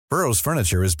Burrow's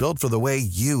furniture is built for the way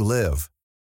you live.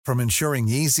 From ensuring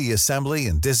easy assembly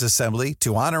and disassembly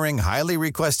to honoring highly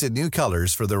requested new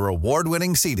colors for their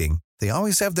award-winning seating, they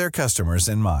always have their customers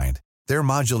in mind. Their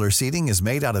modular seating is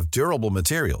made out of durable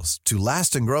materials to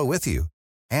last and grow with you.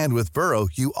 And with Burrow,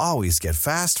 you always get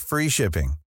fast, free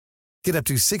shipping. Get up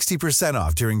to 60%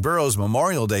 off during Burrow's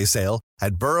Memorial Day sale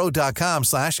at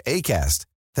burrow.com/ACAST.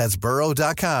 That's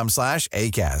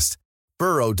burrow.com/ACAST.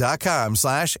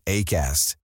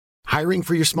 burrow.com/ACAST. Hiring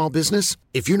for your small business?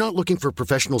 If you're not looking for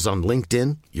professionals on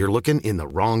LinkedIn, you're looking in the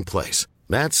wrong place.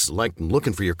 That's like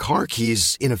looking for your car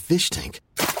keys in a fish tank.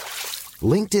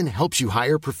 LinkedIn helps you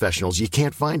hire professionals you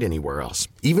can't find anywhere else,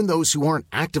 even those who aren't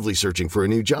actively searching for a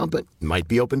new job but might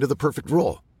be open to the perfect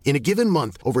role. In a given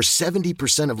month, over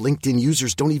 70% of LinkedIn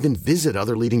users don't even visit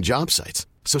other leading job sites.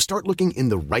 So start looking in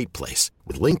the right place.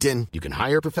 With LinkedIn, you can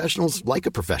hire professionals like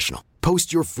a professional.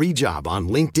 Post your free job on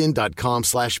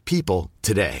linkedin.com/people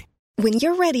today. When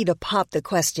you're ready to pop the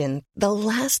question, the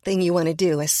last thing you want to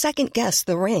do is second-guess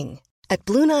the ring. At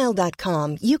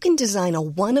BlueNile.com, you can design a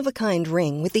one-of-a-kind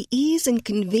ring with the ease and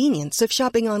convenience of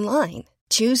shopping online.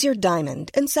 Choose your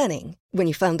diamond and setting. When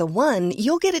you find the one,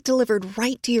 you'll get it delivered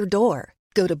right to your door.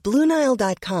 Go to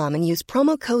BlueNile.com and use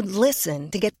promo code LISTEN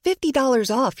to get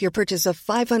 $50 off your purchase of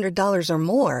 $500 or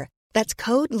more. That's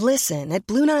code LISTEN at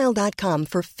BlueNile.com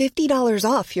for $50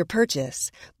 off your purchase.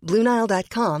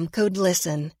 BlueNile.com, code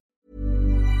LISTEN.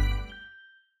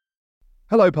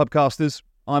 Hello, pubcasters.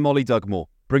 I'm Ollie Dugmore,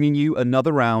 bringing you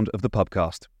another round of the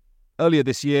pubcast. Earlier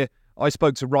this year, I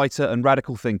spoke to writer and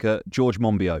radical thinker George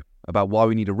Monbiot about why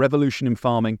we need a revolution in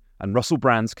farming and Russell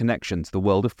Brand's connection to the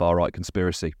world of far-right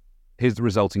conspiracy. Here's the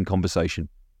resulting conversation.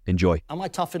 Enjoy. Am I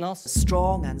tough enough?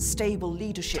 Strong and stable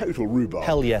leadership. Total rhubarb.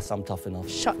 Hell yes, I'm tough enough.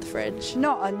 Shut the fridge.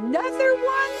 Not another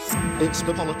one? It's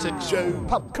the Politics Show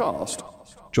Pubcast.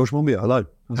 George Monbiot, hello.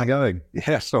 How's it going?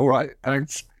 Yes, all right,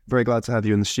 thanks. Very glad to have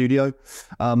you in the studio.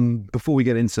 Before we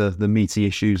get into the meaty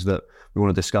issues that we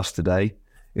want to discuss today,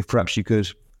 if perhaps you could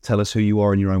tell us who you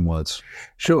are in your own words.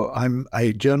 Sure, I'm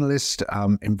a journalist,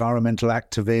 environmental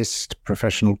activist,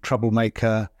 professional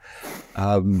troublemaker,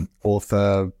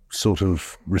 author, sort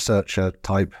of researcher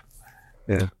type.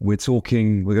 Yeah, we're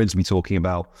going to be talking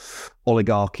about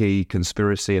oligarchy,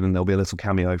 conspiracy, and then there'll be a little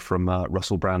cameo from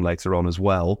Russell Brand later on as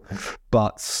well.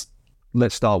 But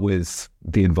let's start with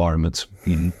the environment.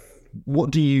 Mm-hmm.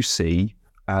 What do you see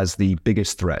as the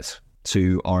biggest threat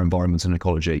to our environment and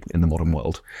ecology in the modern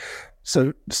world?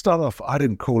 So to start off, I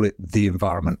didn't call it the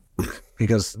environment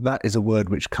because that is a word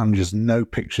which conjures no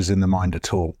pictures in the mind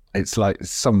at all. It's like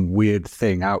some weird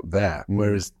thing out there,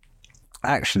 whereas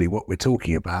actually what we're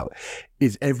talking about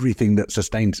is everything that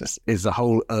sustains us, is the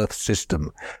whole Earth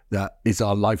system that is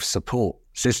our life support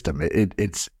system.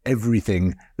 It's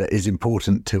everything that is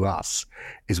important to us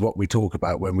is what we talk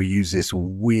about when we use this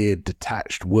weird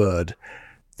detached word,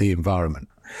 the environment.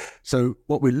 So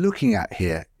what we're looking at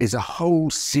here is a whole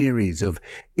series of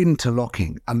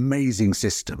interlocking, amazing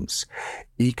systems,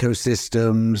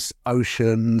 ecosystems,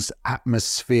 oceans,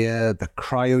 atmosphere, the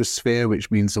cryosphere, which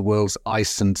means the world's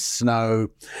ice and snow,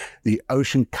 the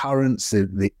ocean currents,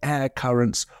 the air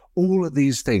currents, all of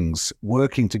these things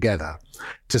working together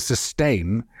to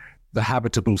sustain the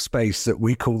habitable space that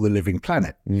we call the living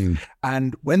planet.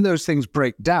 And when those things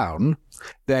break down,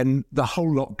 then the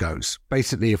whole lot goes.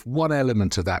 Basically, if one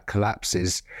element of that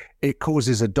collapses, it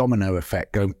causes a domino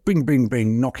effect going bing, bing,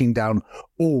 bing, knocking down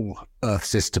all Earth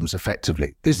systems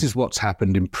effectively. This is what's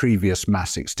happened in previous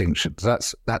mass extinctions.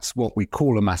 That's what we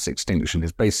call a mass extinction,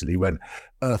 is basically when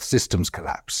Earth systems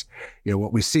collapse. You know,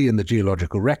 what we see in the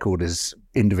geological record is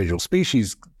individual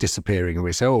species disappearing, and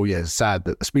we say, oh yeah, it's sad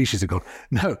that the species are gone.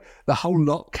 No, the whole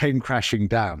lot came crashing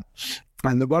down.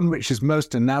 And the one which is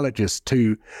most analogous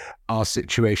to our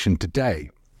situation today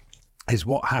is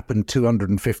what happened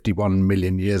 251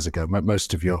 million years ago.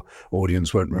 Most of your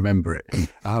audience won't remember it.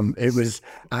 It was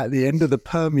at the end of the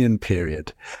Permian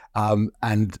period and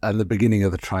the beginning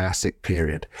of the Triassic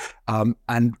period.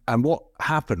 And what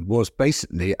happened was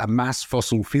basically a mass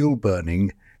fossil fuel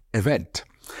burning event.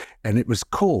 And it was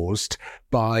caused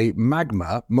by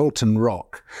magma, molten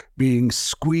rock, being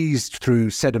squeezed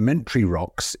through sedimentary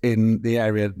rocks in the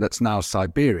area that's now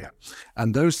Siberia.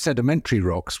 And those sedimentary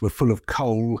rocks were full of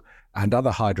coal and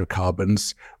other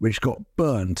hydrocarbons, which got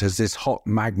burnt as this hot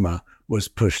magma was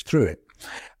pushed through it.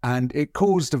 And it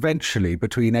caused eventually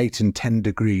between 8 and 10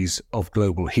 degrees of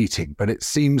global heating. But it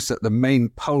seems that the main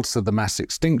pulse of the mass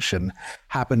extinction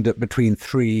happened at between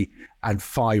 3 and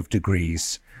 5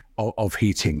 degrees of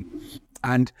heating.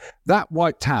 And that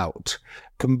wiped out,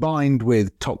 combined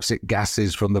with toxic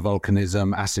gases from the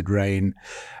volcanism, acid rain,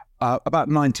 about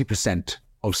 90%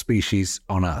 of species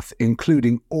on Earth,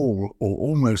 including all or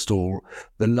almost all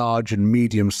the large and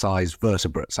medium-sized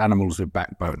vertebrates, animals with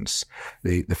backbones,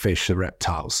 the fish, the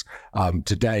reptiles.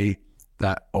 Today,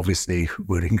 that obviously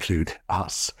would include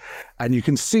us. And you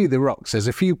can see the rocks. There's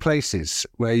a few places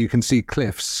where you can see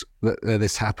cliffs that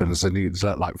this happens, and it's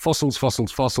like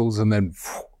fossils, and then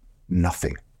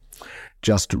nothing.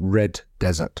 Just red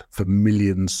desert for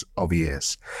millions of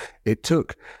years. It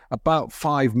took about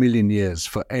 5 million years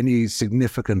for any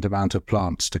significant amount of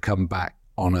plants to come back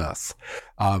on Earth.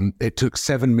 It took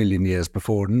 7 million years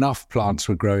before enough plants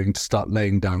were growing to start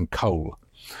laying down coal.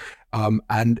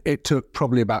 And it took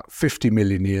probably about 50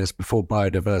 million years before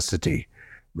biodiversity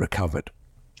recovered.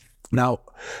 Now,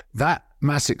 that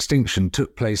mass extinction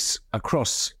took place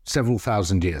across several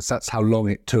thousand years. That's how long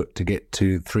it took to get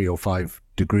to 3 or 5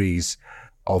 degrees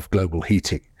of global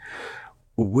heating.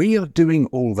 We are doing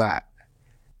all that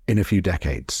in a few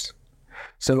decades.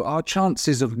 So our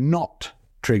chances of not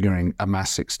triggering a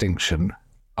mass extinction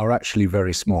are actually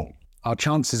very small. Our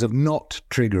chances of not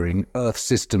triggering Earth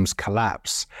systems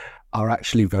collapse are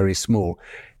actually very small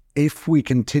if we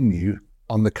continue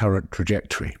on the current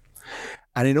trajectory.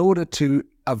 And in order to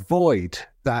avoid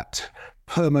that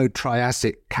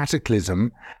Permo-Triassic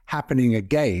cataclysm happening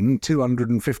again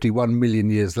 251 million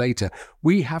years later,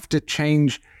 we have to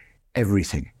change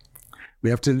everything. We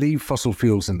have to leave fossil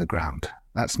fuels in the ground.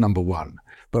 That's number one.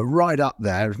 But right up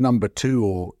there, number two,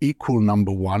 or equal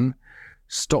number one,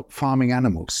 stop farming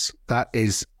animals. That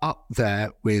is up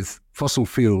there with fossil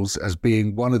fuels as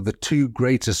being one of the two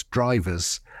greatest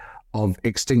drivers of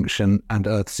extinction and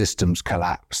Earth systems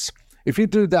collapse. If you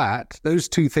do that, those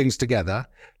two things together,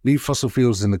 leave fossil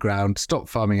fuels in the ground, stop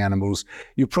farming animals,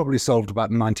 you've probably solved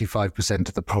about 95%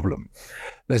 of the problem.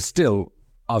 There's still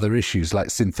other issues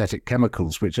like synthetic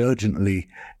chemicals, which urgently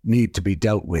need to be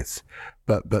dealt with.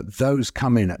 But those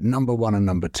come in at number one and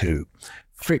number two.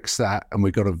 Fix that, and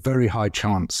we've got a very high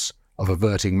chance of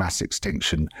averting mass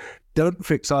extinction. Don't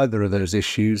fix either of those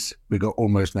issues, we've got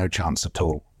almost no chance at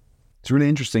all. It's really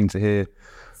interesting to hear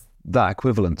that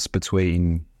equivalence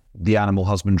between the animal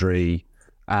husbandry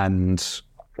and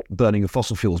burning of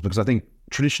fossil fuels, because I think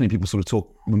traditionally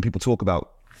when people talk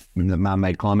about the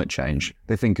man-made climate change,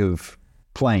 they think of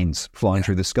planes flying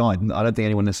through the sky. I don't think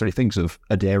anyone necessarily thinks of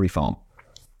a dairy farm.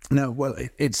 No, well,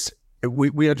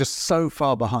 we are just so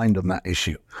far behind on that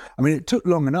issue. I mean, it took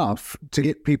long enough to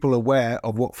get people aware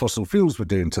of what fossil fuels were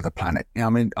doing to the planet. I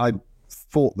mean, I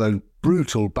fought those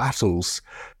brutal battles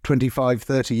 25,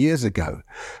 30 years ago,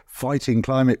 fighting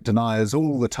climate deniers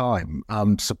all the time,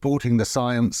 supporting the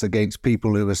science against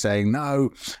people who were saying, no,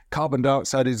 carbon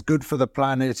dioxide is good for the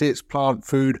planet, it's plant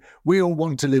food, we all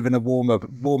want to live in a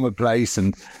warmer place,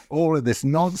 and all of this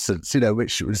nonsense,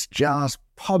 which was just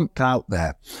pumped out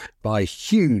there by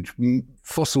huge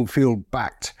fossil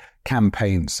fuel-backed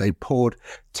campaigns. They poured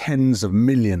tens of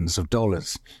millions of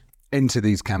dollars into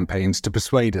these campaigns to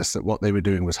persuade us that what they were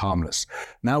doing was harmless.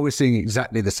 Now we're seeing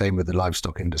exactly the same with the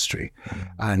livestock industry.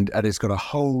 And it's got a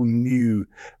whole new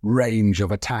range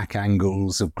of attack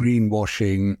angles, of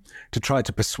greenwashing, to try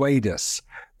to persuade us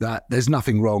that there's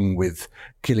nothing wrong with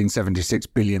killing 76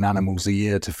 billion animals a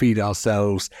year to feed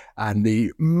ourselves, and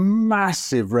the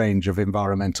massive range of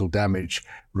environmental damage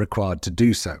required to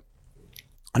do so.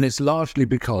 And it's largely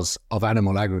because of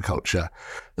animal agriculture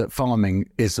that farming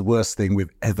is the worst thing we've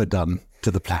ever done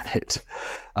to the planet.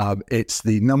 It's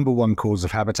the number one cause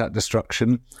of habitat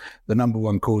destruction, the number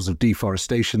one cause of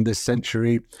deforestation this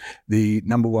century, the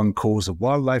number one cause of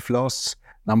wildlife loss,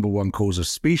 number one cause of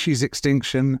species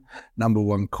extinction, number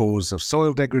one cause of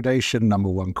soil degradation, number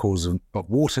one cause of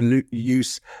water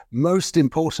use, most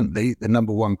importantly, the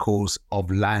number one cause of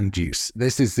land use.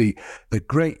 This is the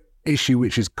great issue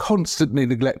which is constantly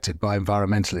neglected by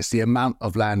environmentalists, the amount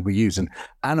of land we use. And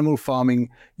animal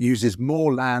farming uses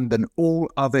more land than all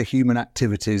other human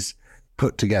activities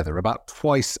put together, about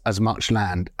twice as much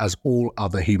land as all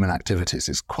other human activities.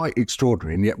 It's quite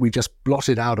extraordinary, and yet we just blot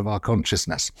it out of our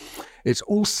consciousness. It's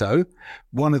also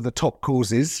one of the top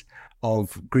causes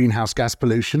of greenhouse gas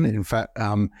pollution. In fact,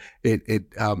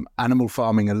 animal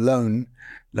farming alone,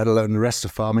 let alone the rest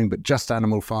of farming, but just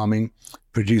animal farming,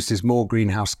 produces more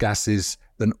greenhouse gases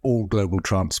than all global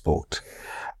transport.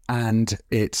 And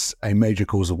it's a major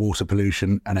cause of water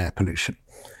pollution and air pollution.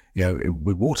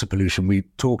 With water pollution, we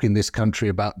talk in this country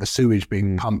about the sewage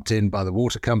being pumped in by the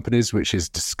water companies, which is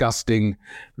disgusting,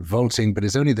 revolting, but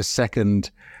it's only the second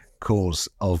cause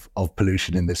of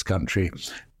pollution in this country.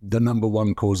 the number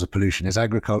one cause of pollution is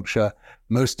agriculture,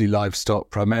 mostly livestock,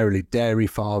 primarily dairy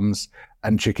farms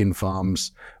and chicken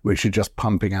farms, which are just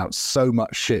pumping out so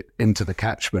much shit into the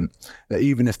catchment that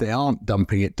even if they aren't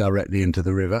dumping it directly into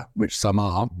the river, which some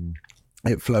are,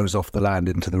 it flows off the land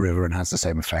into the river and has the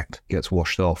same effect. Gets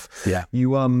washed off. Yeah.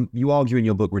 You argue in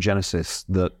your book Regenesis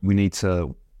that we need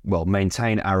to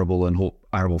maintain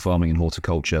arable farming and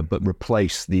horticulture, but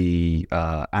replace the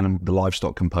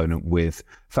livestock component with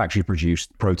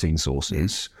factory-produced protein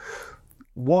sources.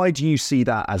 Why do you see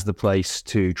that as the place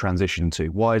to transition to?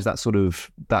 Why is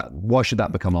why should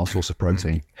that become our source of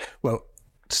protein? Well,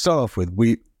 to start off with,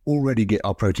 we already get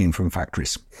our protein from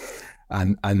factories,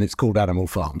 and it's called animal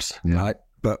farms, right?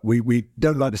 But we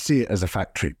don't like to see it as a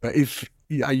factory. But if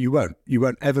you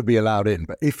won't ever be allowed in.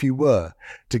 But if you were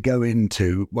to go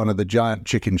into one of the giant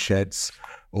chicken sheds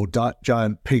or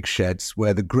giant pig sheds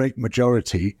where the great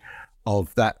majority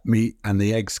of that meat and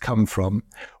the eggs come from,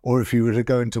 or if you were to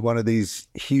go into one of these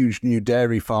huge new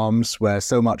dairy farms where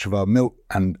so much of our milk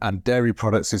and dairy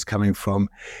products is coming from,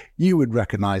 you would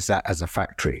recognize that as a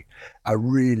factory, a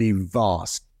really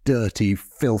vast, dirty,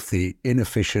 filthy,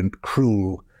 inefficient,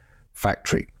 cruel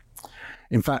factory.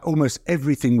 In fact, almost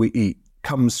everything we eat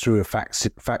comes through a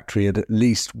factory at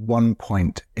least one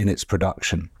point in its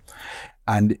production.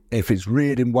 And if it's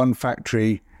reared in one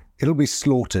factory, it'll be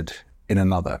slaughtered in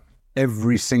another.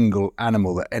 Every single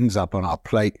animal that ends up on our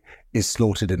plate is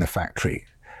slaughtered in a factory,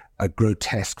 a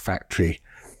grotesque factory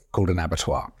called an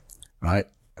abattoir, right?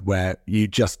 Where you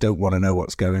just don't want to know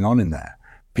what's going on in there.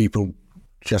 People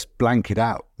just blank it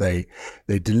out. They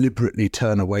deliberately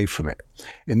turn away from it.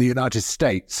 In the United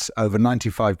States, over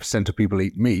 95% of people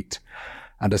eat meat,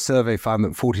 and a survey found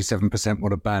that 47%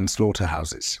 want to ban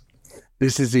slaughterhouses.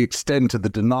 This is the extent of the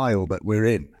denial that we're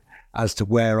in as to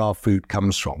where our food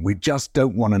comes from. We just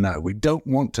don't want to know. We don't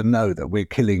want to know that we're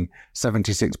killing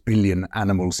 76 billion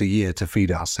animals a year to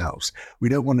feed ourselves. We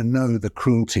don't want to know the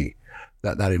cruelty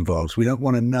that involves. We don't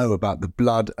want to know about the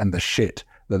blood and the shit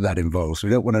that involves. We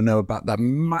don't want to know about the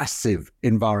massive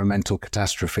environmental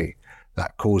catastrophe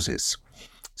that causes.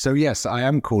 So yes, I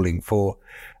am calling for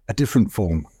a different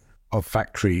form of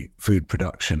factory food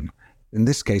production, in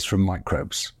this case from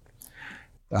microbes.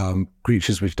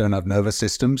 Creatures which don't have nervous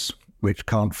systems, which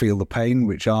can't feel the pain,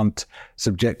 which aren't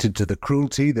subjected to the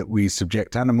cruelty that we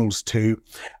subject animals to,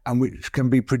 and which can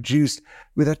be produced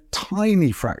with a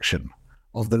tiny fraction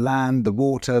of the land, the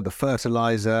water, the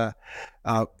fertilizer,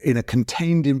 in a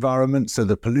contained environment so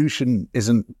the pollution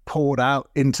isn't poured out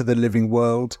into the living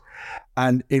world,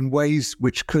 and in ways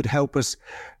which could help us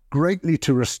greatly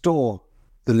to restore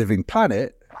the living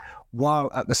planet, while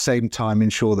at the same time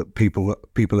ensure that people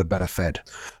are better fed.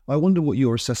 I wonder what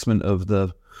your assessment of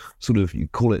the sort of, you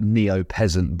call it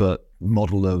neo-peasant, but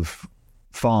model of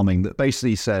farming that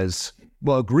basically says,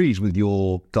 well, agrees with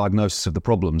your diagnosis of the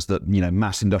problems that,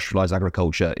 mass industrialized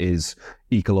agriculture is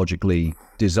ecologically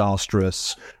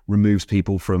disastrous, removes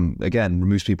people from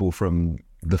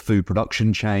the food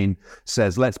production chain,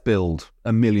 says, let's build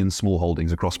 1 million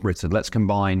smallholdings across Britain. Let's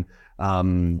combine,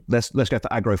 let's go for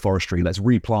agroforestry. Let's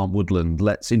replant woodland.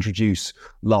 Let's introduce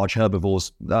large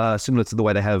herbivores, similar to the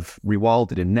way they have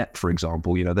rewilded in net, for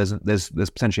example. There's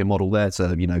potentially a model there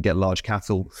to, get large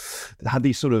cattle, have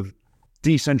these sort of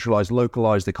decentralized,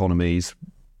 localized economies,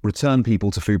 return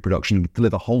people to food production,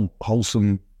 deliver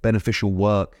wholesome, beneficial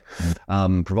work,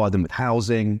 provide them with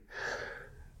housing,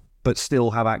 but still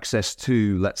have access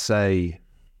to, let's say,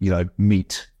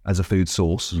 meat as a food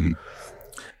source. Mm-hmm.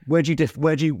 Why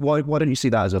don't you see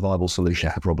that as a viable solution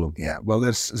to the problem? Yeah, well,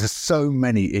 there's so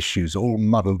many issues all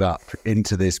muddled up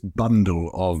into this bundle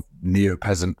of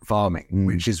neo-peasant farming,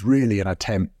 which is really an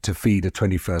attempt to feed a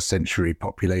 21st century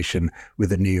population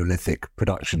with a Neolithic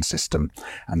production system,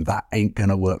 and that ain't going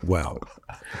to work well.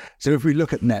 So if we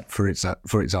look at net, for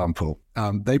example,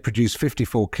 they produce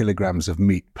 54 kilograms of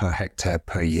meat per hectare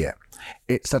per year.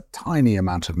 It's a tiny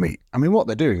amount of meat. I mean, what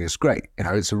they're doing is great.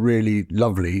 It's a really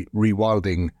lovely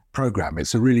rewilding program.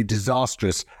 It's a really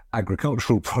disastrous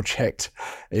agricultural project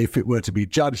if it were to be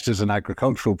judged as an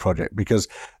agricultural project, because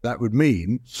that would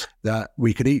mean that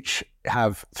we could each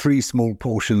have 3 small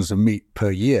portions of meat per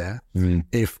year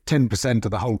if 10%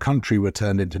 of the whole country were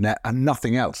turned into net and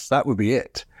nothing else. That would be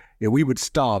it. We would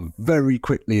starve very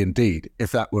quickly indeed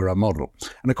if that were a model.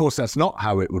 And of course, that's not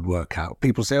how it would work out.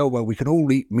 People say, oh, well, we can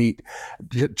all eat meat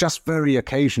just very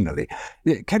occasionally.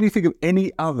 Can you think of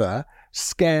any other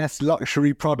scarce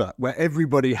luxury product where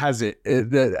everybody has it,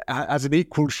 has an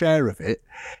equal share of it?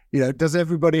 Does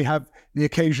everybody have the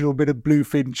occasional bit of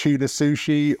bluefin tuna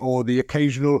sushi or the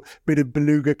occasional bit of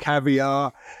beluga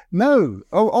caviar? No,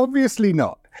 obviously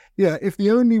not. Yeah, if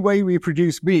the only way we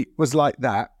produce meat was like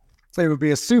that, it would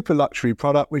be a super luxury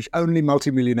product which only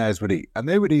multimillionaires would eat. And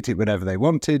they would eat it whenever they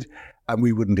wanted, and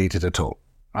we wouldn't eat it at all.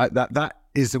 Right? That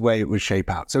is the way it would shape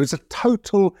out. So it's a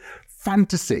total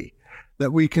fantasy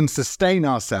that we can sustain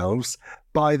ourselves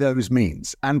by those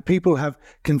means. And people have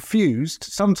confused,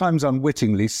 sometimes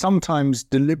unwittingly, sometimes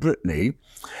deliberately,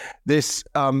 this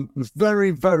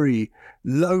very, very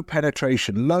low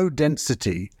penetration, low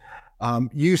density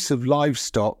use of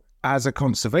livestock as a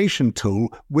conservation tool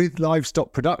with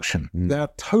livestock production. They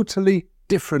are totally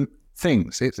different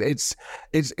things. It's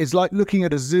like looking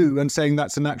at a zoo and saying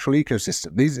that's a natural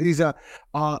ecosystem. These are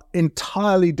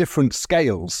entirely different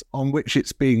scales on which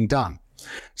it's being done.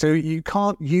 So you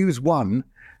can't use one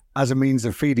as a means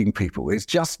of feeding people. It's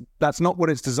just, that's not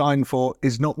what it's designed for,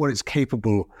 is not what it's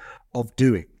capable of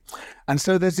doing. And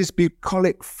so there's this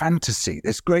bucolic fantasy,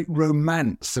 this great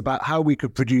romance about how we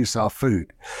could produce our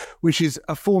food, which is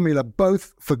a formula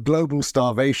both for global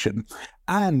starvation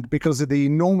and because of the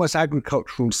enormous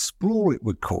agricultural sprawl it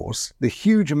would cause, the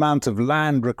huge amount of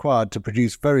land required to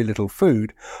produce very little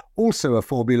food, also a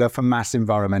formula for mass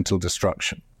environmental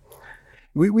destruction.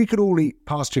 We could all eat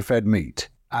pasture-fed meat,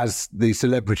 as the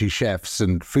celebrity chefs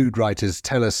and food writers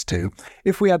tell us to,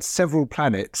 if we had several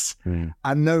planets and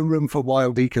no room for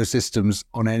wild ecosystems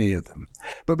on any of them.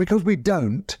 But because we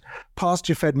don't,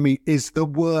 pasture-fed meat is the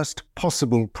worst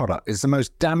possible product. It's the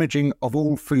most damaging of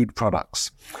all food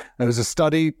products. There was a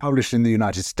study published in the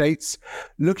United States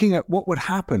looking at what would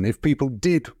happen if people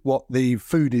did what the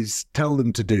foodies tell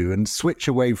them to do and switch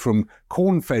away from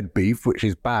corn-fed beef, which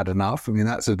is bad enough. I mean,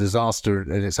 that's a disaster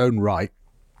in its own right.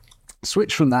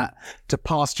 Switch from that to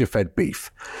pasture-fed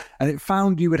beef. And it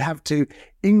found you would have to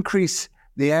increase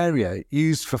the area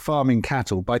used for farming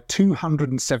cattle by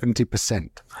 270%.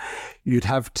 You'd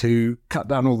have to cut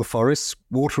down all the forests,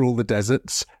 water all the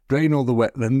deserts, drain all the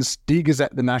wetlands,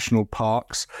 degazette the national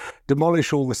parks,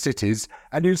 demolish all the cities,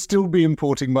 and you'd still be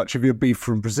importing much of your beef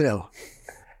from Brazil.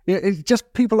 It's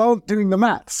just people aren't doing the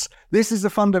maths. This is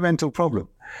the fundamental problem.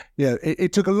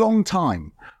 It took a long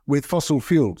time with fossil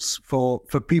fuels for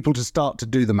people to start to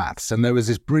do the maths. And there was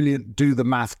this brilliant do the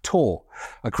math tour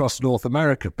across North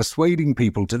America, persuading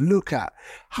people to look at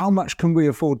how much can we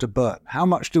afford to burn? How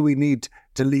much do we need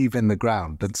to leave in the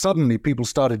ground? And suddenly people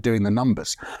started doing the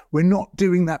numbers. We're not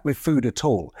doing that with food at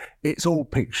all. It's all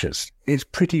pictures. It's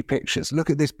pretty pictures. Look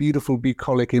at this beautiful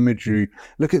bucolic imagery.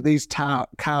 Look at these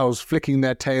cows flicking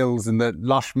their tails in the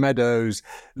lush meadows.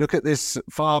 Look at this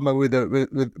farmer with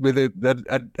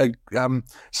a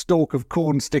stalk of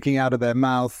corn sticking out of their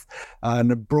mouth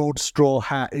and a broad straw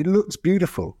hat. It looks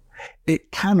beautiful.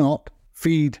 It cannot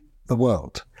feed the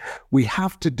world. We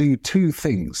have to do two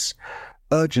things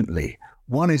urgently.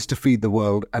 One is to feed the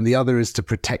world and the other is to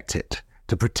protect it,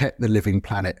 to protect the living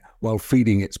planet while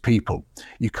feeding its people.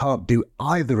 You can't do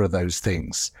either of those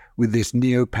things with this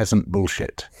neo-peasant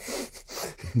bullshit.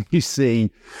 You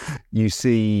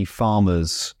see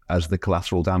farmers as the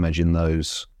collateral damage in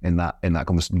that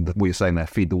conversation. What you're saying there: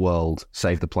 feed the world,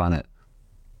 save the planet,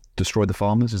 destroy the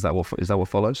farmers. Is that what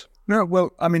follows? No,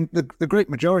 well, I mean, the great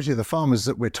majority of the farmers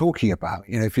that we're talking about,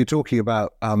 if you're talking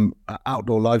about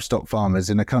outdoor livestock farmers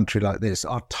in a country like this,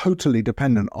 are totally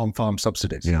dependent on farm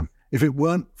subsidies. Yeah. If it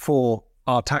weren't for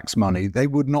our tax money, they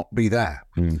would not be there.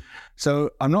 So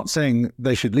I'm not saying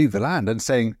they should leave the land. I'm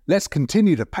saying let's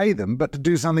continue to pay them, but to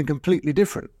do something completely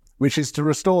different, which is to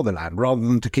restore the land rather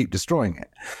than to keep destroying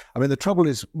it. I mean, the trouble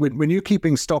is when you're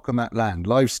keeping stock on that land,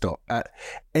 livestock, at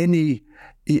any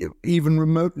even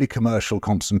remotely commercial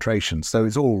concentration, so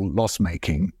it's all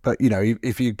loss-making. But,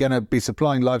 if you're going to be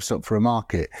supplying livestock for a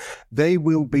market, they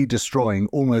will be destroying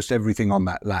almost everything on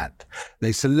that land. They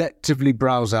selectively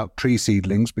browse out tree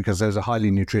seedlings because those are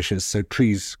highly nutritious, so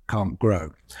trees can't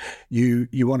grow.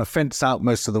 You want to fence out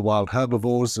most of the wild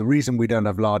herbivores. The reason we don't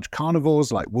have large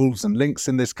carnivores like wolves and lynx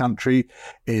in this country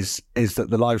is that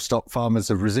the livestock farmers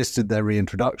have resisted their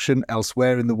reintroduction.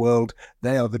 Elsewhere in the world,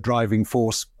 they are the driving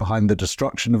force behind the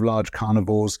destruction of large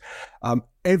carnivores.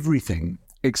 Everything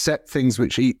except things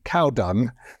which eat cow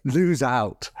dung lose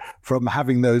out from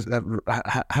having those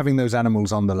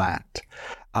animals on the land.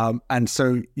 And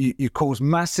so you cause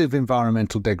massive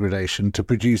environmental degradation to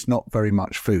produce not very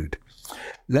much food.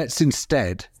 Let's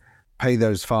instead pay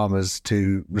those farmers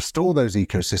to restore those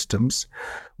ecosystems.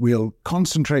 We'll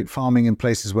concentrate farming in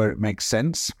places where it makes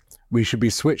sense. We should be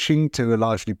switching to a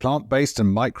largely plant-based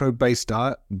and microbe-based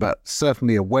diet, but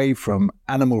certainly away from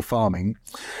animal farming.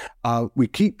 We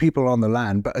keep people on the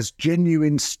land, but as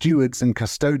genuine stewards and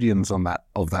custodians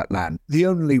of that land. The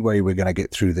only way we're going to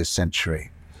get through this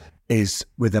century is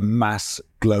with a mass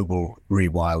global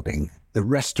rewilding, the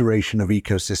restoration of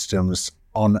ecosystems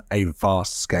on a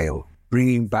vast scale,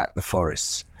 bringing back the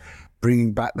forests,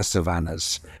 bringing back the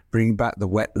savannas, bringing back the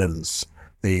wetlands,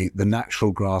 the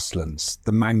natural grasslands,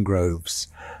 the mangroves,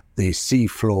 the sea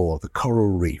floor, the coral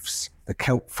reefs, the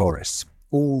kelp forests,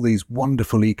 all these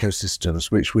wonderful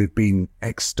ecosystems which we've been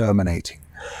exterminating.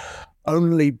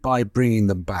 Only by bringing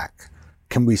them back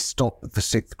can we stop the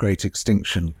sixth great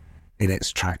extinction in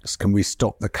its tracks. Can we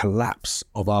stop the collapse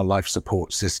of our life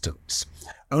support systems?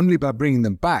 Only by bringing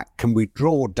them back can we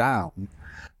draw down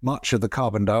much of the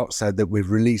carbon dioxide that we've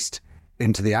released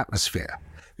into the atmosphere.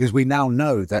 Because we now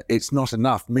know that it's not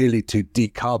enough merely to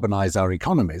decarbonize our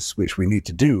economies, which we need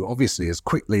to do, obviously, as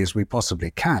quickly as we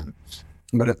possibly can.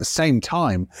 But at the same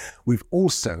time, we've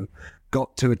also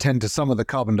got to attend to some of the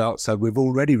carbon dioxide we've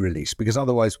already released, because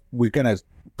otherwise we're going to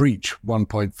breach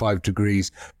 1.5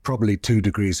 degrees, probably 2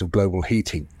 degrees of global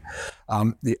heating.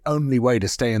 The only way to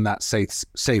stay in that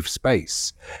safe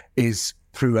space is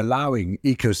through allowing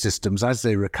ecosystems, as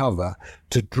they recover,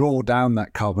 to draw down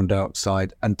that carbon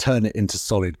dioxide and turn it into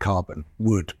solid carbon.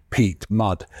 Wood, peat,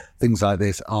 mud, things like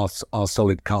this are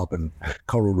solid carbon.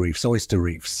 Coral reefs, oyster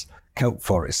reefs, kelp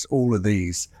forests, all of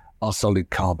these are solid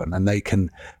carbon, and they can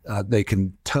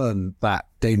turn that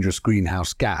dangerous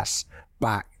greenhouse gas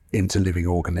back into living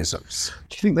organisms.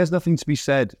 Do you think there's nothing to be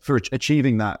said for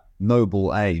achieving that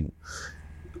noble aim?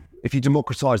 If you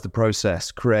democratize the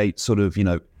process, create sort of,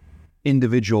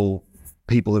 individual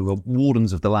people who are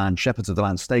wardens of the land, shepherds of the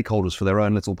land, stakeholders for their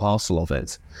own little parcel of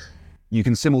it, you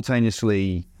can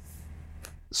simultaneously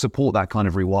support that kind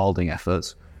of rewilding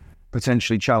effort,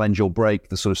 potentially challenge or break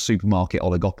the sort of supermarket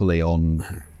oligopoly on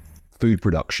food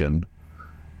production.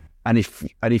 And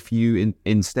if you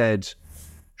instead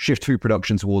shift food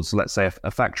production towards, let's say, a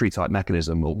factory type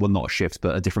mechanism, or well, not a shift,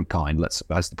 but a different kind,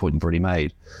 as the point you've already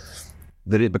made,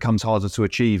 that it becomes harder to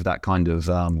achieve that kind of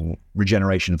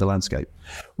regeneration of the landscape?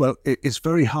 Well, it's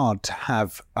very hard to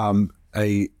have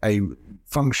a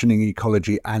functioning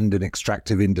ecology and an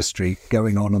extractive industry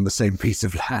going on the same piece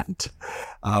of land.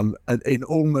 In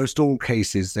almost all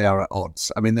cases, they are at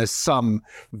odds. I mean, there's some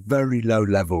very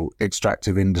low-level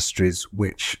extractive industries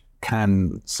which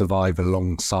can survive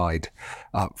alongside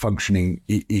functioning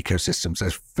ecosystems.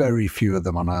 There's very few of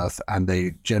them on Earth, and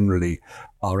they generally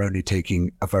are only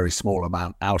taking a very small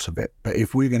amount out of it. But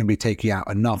if we're going to be taking out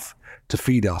enough to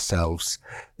feed ourselves,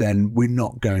 then we're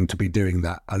not going to be doing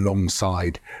that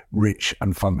alongside rich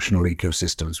and functional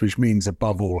ecosystems, which means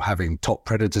above all having top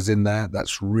predators in there.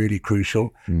 That's really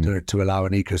crucial to allow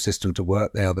an ecosystem to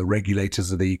work. They are the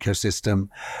regulators of the ecosystem.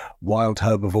 Wild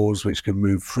herbivores, which can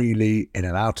move freely in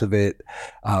and out of it.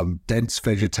 Dense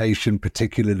vegetation,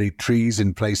 particularly trees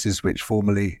in places which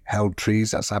formerly held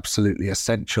trees. That's absolutely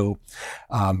essential.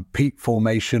 Peat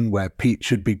formation, where peat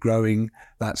should be growing.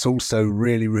 That's also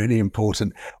really, really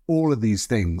important. All of these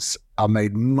things are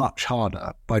made much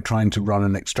harder by trying to run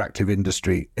an extractive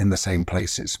industry in the same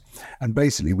places. And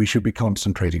basically, we should be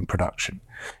concentrating production.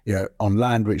 On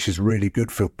land which is really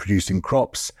good for producing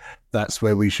crops, that's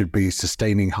where we should be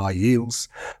sustaining high yields.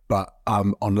 But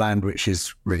on land which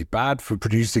is really bad for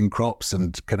producing crops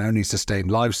and can only sustain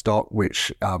livestock,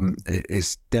 which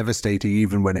is devastating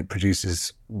even when it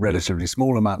produces relatively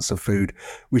small amounts of food,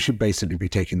 we should basically be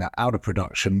taking that out of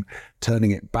production,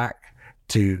 turning it back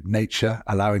to nature,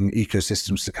 allowing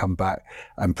ecosystems to come back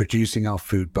and producing our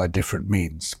food by different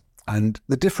means. And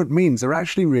the different means are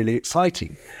actually really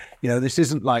exciting. This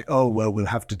isn't like, oh, well, we'll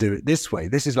have to do it this way.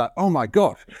 This is like, oh my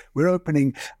God, we're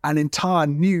opening an entire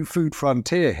new food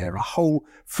frontier here, a whole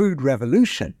food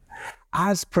revolution,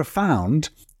 as profound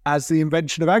as the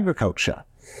invention of agriculture.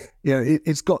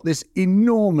 It's got this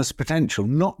enormous potential,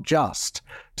 not just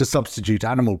to substitute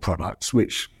animal products,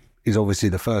 which is obviously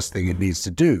the first thing it needs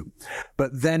to do, but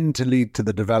then to lead to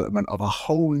the development of a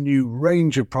whole new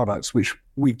range of products which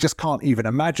we just can't even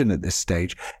imagine at this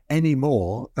stage, any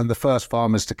more than the first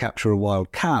farmers to capture a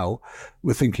wild cow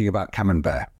were thinking about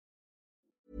camembert.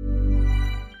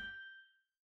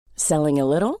 Selling a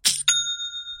little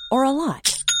or a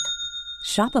lot?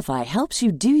 Shopify helps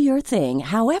you do your thing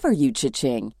however you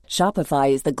cha-ching.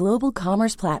 Shopify is the global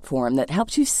commerce platform that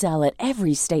helps you sell at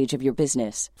every stage of your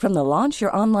business. From the launch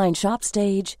your online shop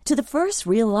stage to the first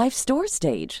real-life store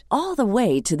stage, all the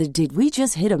way to the did we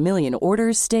just hit a million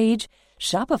orders stage.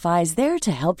 Shopify is there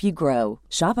to help you grow.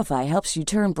 Shopify helps you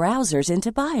turn browsers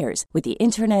into buyers with the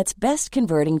internet's best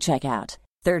converting checkout.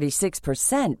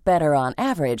 36% better on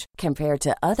average compared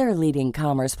to other leading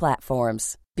commerce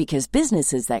platforms. Because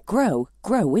businesses that grow,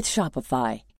 grow with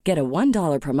Shopify. Get a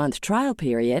 $1 per month trial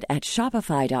period at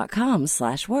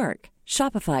shopify.com/work.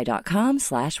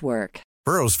 Shopify.com/work.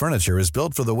 Burrow's furniture is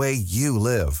built for the way you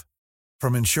live.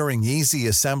 From ensuring easy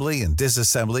assembly and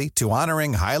disassembly to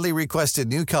honoring highly requested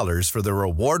new colors for their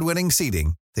award-winning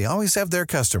seating, they always have their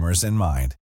customers in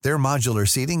mind. Their modular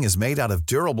seating is made out of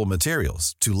durable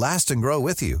materials to last and grow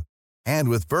with you. And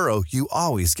with Burrow, you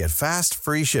always get fast,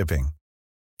 free shipping.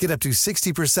 Get up to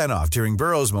 60% off during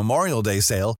Burrow's Memorial Day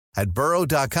sale at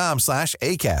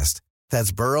burrow.com/ACAST.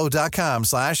 That's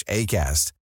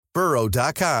burrow.com/ACAST.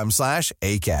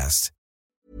 burrow.com/ACAST.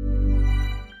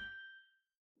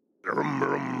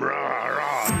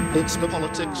 It's the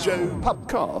Politics Show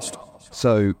podcast.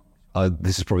 So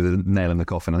this is probably the nail in the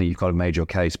coffin. I think you've kind of made your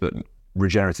case, but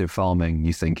regenerative farming,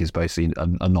 you think, is basically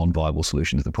a non-viable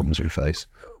solution to the problems we face?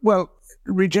 Well,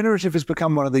 regenerative has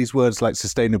become one of these words like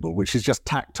sustainable, which is just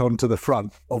tacked onto the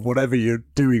front of whatever you're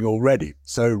doing already.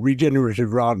 So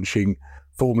regenerative ranching,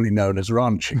 formerly known as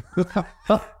ranching.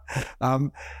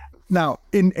 Now,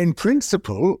 in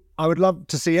principle, I would love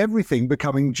to see everything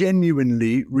becoming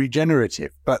genuinely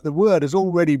regenerative, but the word has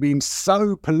already been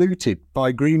so polluted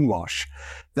by greenwash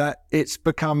that it's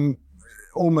become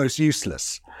almost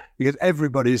useless, because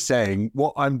everybody is saying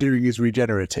what I'm doing is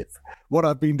regenerative. What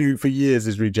I've been doing for years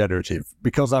is regenerative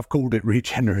because I've called it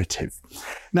regenerative.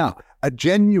 Now, a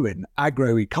genuine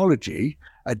agroecology,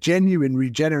 a genuine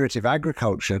regenerative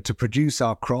agriculture to produce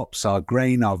our crops, our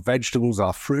grain, our vegetables,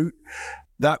 our fruit,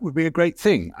 that would be a great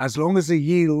thing, as long as the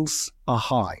yields are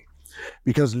high.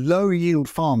 Because low yield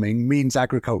farming means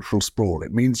agricultural sprawl.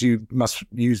 It means you must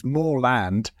use more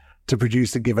land to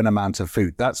produce a given amount of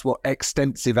food. That's what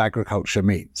extensive agriculture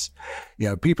means. You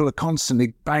know, people are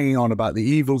constantly banging on about the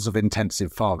evils of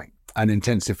intensive farming, and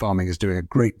intensive farming is doing a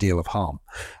great deal of harm.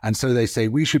 And so they say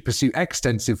we should pursue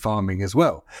extensive farming as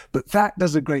well. But that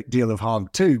does a great deal of harm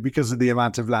too, because of the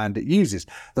amount of land it uses.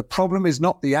 The problem is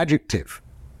not the adjective,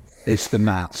 it's the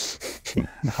noun,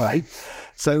 right?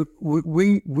 So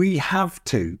we have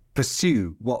to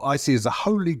pursue what I see as a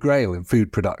holy grail in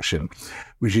food production,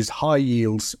 which is high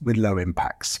yields with low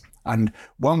impacts. And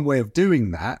one way of doing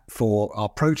that for our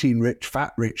protein-rich,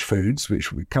 fat-rich foods,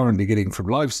 which we're currently getting from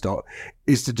livestock,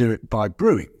 is to do it by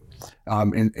brewing.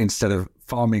 Instead of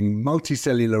farming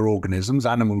multicellular organisms,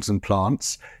 animals and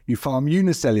plants, you farm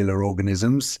unicellular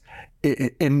organisms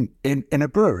in a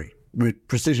brewery with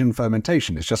precision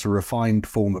fermentation. It's just a refined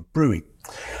form of brewing.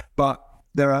 But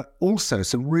there are also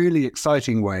some really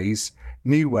exciting ways,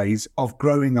 new ways of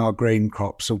growing our grain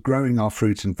crops or growing our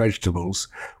fruit and vegetables,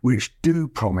 which do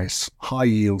promise high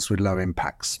yields with low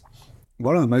impacts.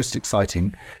 One of the most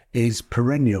exciting is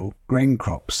perennial grain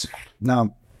crops.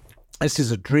 Now, this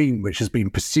is a dream which has been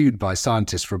pursued by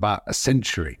scientists for about a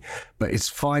century, but it's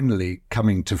finally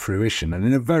coming to fruition, and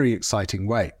in a very exciting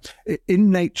way.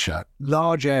 In nature,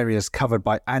 large areas covered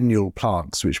by annual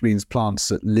plants, which means plants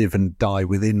that live and die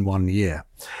within 1 year,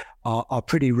 are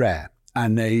pretty rare,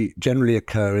 and they generally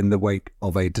occur in the wake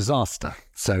of a disaster.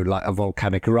 So like a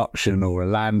volcanic eruption or a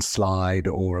landslide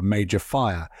or a major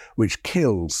fire, which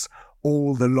kills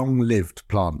all the long-lived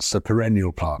plants, the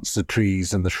perennial plants, the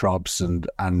trees and the shrubs and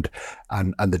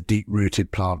the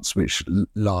deep-rooted plants which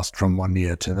last from 1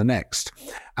 year to the next.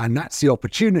 And that's the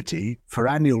opportunity for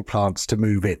annual plants to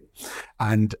move in.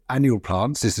 And annual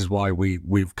plants, this is why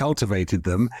we've cultivated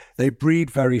them, they breed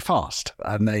very fast,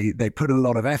 and they put a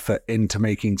lot of effort into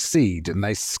making seed, and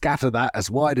they scatter that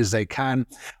as wide as they can,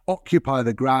 occupy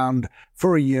the ground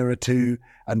for a year or two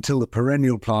until the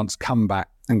perennial plants come back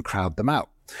and crowd them out.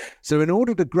 So in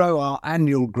order to grow our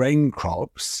annual grain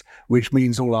crops, which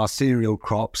means all our cereal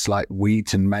crops like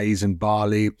wheat and maize and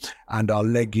barley, and our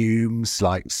legumes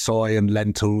like soy and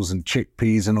lentils and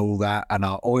chickpeas and all that, and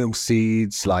our oil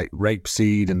seeds like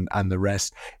rapeseed and the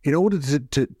rest, in order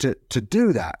to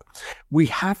do that, we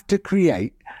have to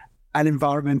create an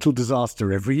environmental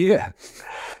disaster every year.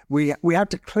 We have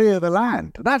to clear the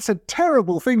land. That's a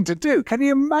terrible thing to do. Can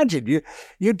you imagine?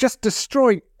 You're just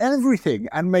destroying everything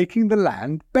and making the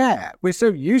land bare. We're so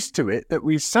used to it that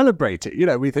we celebrate it. You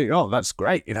know, we think, oh, that's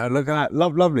great. You know, look at that,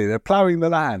 lovely. They're ploughing the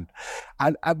land.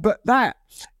 But that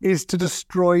is to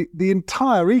destroy the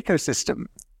entire ecosystem.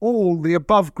 All the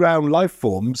above ground life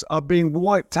forms are being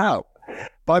wiped out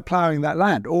by ploughing that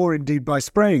land, or indeed by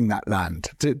spraying that land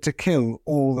to kill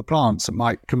all the plants that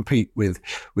might compete with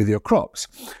your crops.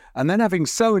 And then having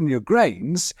sown your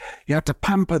grains, you have to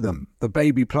pamper them, the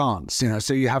baby plants, you know,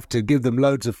 so you have to give them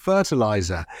loads of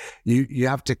fertilizer. You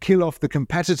have to kill off the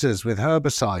competitors with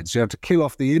herbicides. You have to kill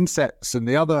off the insects and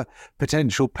the other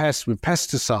potential pests with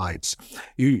pesticides.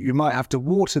 You might have to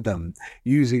water them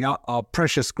using our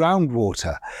precious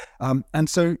groundwater. And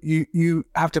so you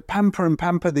have to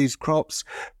pamper these crops,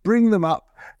 bring them up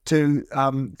to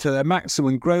their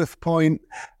maximum growth point,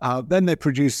 then they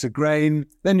produce the grain,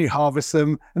 then you harvest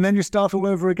them, and then you start all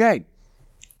over again.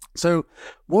 So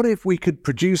what if we could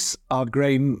produce our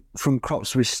grain from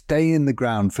crops which stay in the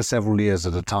ground for several years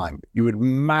at a time? You would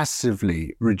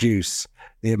massively reduce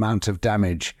the amount of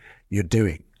damage you're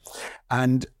doing.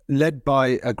 And led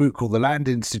by a group called the Land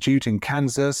Institute in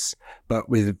Kansas, but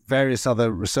with various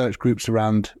other research groups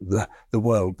around the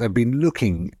world, they've been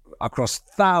looking across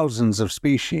thousands of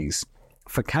species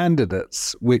for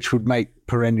candidates which would make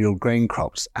perennial grain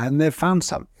crops, and they've found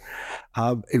some.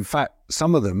 In fact,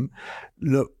 some of them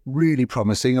look really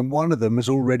promising, and one of them has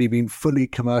already been fully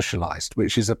commercialized,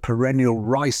 which is a perennial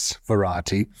rice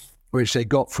variety, which they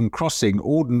got from crossing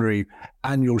ordinary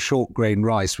annual short grain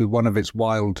rice with one of its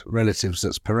wild relatives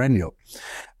that's perennial.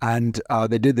 And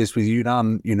they did this with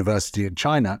Yunnan University in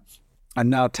China, and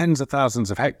now tens of thousands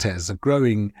of hectares are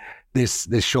growing this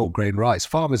short grain rice.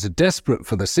 Farmers are desperate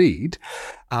for the seed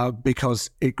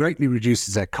because it greatly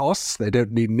reduces their costs. They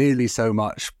don't need nearly so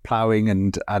much ploughing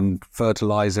and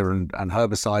fertilizer and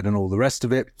herbicide and all the rest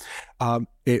of it.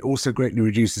 It also greatly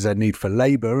reduces their need for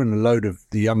labour, and a load of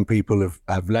the young people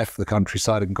have left the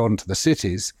countryside and gone to the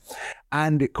cities.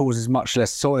 And it causes much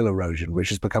less soil erosion, which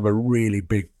has become a really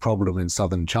big problem in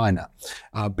southern China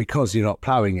because you're not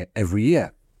ploughing it every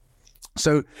year.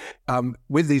 So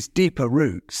with these deeper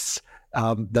roots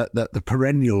that the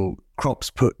perennial crops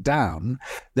put down,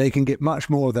 they can get much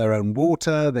more of their own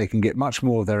water, they can get much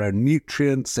more of their own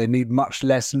nutrients, they need much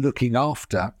less looking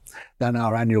after than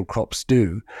our annual crops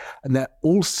do. And they're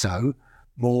also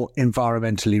more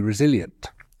environmentally resilient.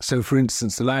 So, for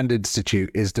instance, the Land Institute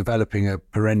is developing a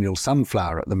perennial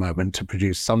sunflower at the moment to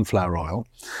produce sunflower oil.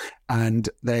 And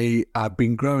they have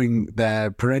been growing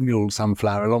their perennial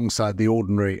sunflower alongside the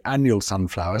ordinary annual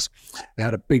sunflowers. They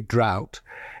had a big drought.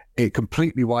 It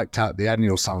completely wiped out the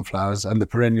annual sunflowers, and the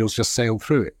perennials just sailed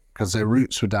through it because their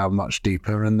roots were down much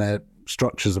deeper and their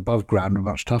structures above ground were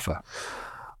much tougher.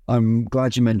 I'm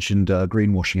glad you mentioned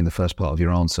greenwashing in the first part of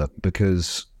your answer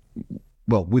because,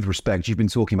 well, with respect, you've been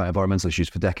talking about environmental issues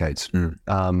for decades.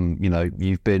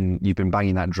 You've been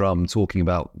banging that drum, talking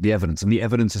about the evidence, and the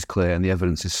evidence is clear and the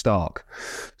evidence is stark.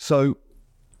 So,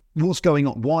 what's going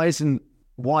on? Why isn't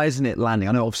it landing?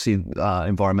 I know obviously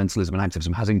environmentalism and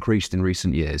activism has increased in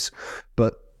recent years,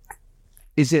 but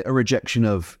is it a rejection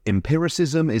of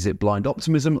empiricism? Is it blind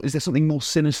optimism? Is there something more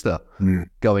sinister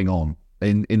going on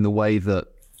in the way that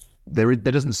there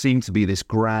doesn't seem to be this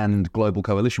grand global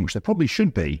coalition, which there probably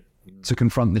should be, to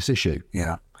confront this issue?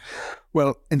 Yeah.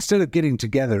 Well, instead of getting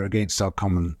together against our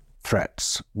common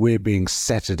threats, we're being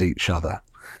set at each other,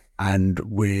 and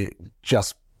we're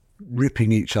just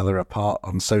ripping each other apart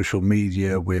on social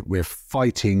media. We're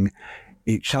fighting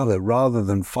each other rather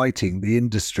than fighting the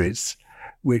industries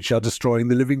which are destroying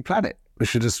the living planet,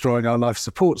 which are destroying our life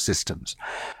support systems.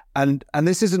 And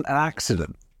this isn't an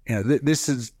accident. You know, this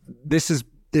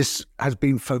has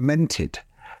been fomented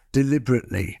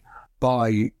deliberately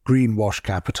by greenwash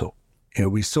capital. You know,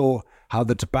 we saw how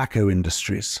the tobacco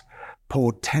industries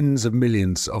poured tens of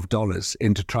millions of dollars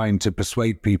into trying to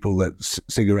persuade people that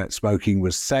cigarette smoking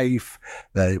was safe,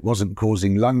 that it wasn't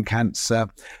causing lung cancer.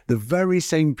 The very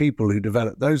same people who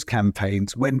developed those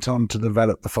campaigns went on to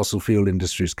develop the fossil fuel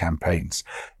industry's campaigns.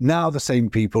 Now the same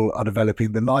people are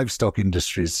developing the livestock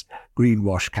industry's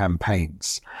greenwash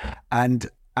campaigns. And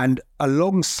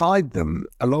alongside them,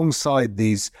 alongside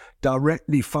these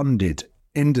directly funded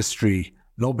industry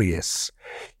lobbyists,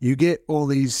 you get all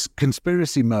these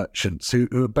conspiracy merchants who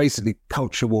are basically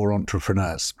culture war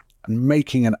entrepreneurs and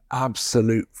making an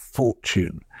absolute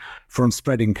fortune from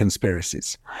spreading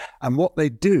conspiracies. And what they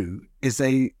do is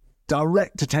they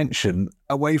direct attention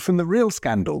away from the real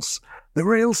scandals, the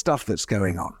real stuff that's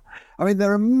going on. I mean,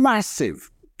 there are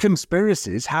massive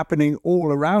conspiracies happening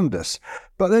all around us,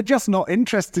 but they're just not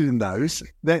interested in those.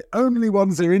 The only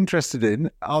ones they're interested in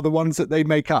are the ones that they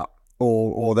make up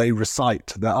or they recite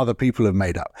that other people have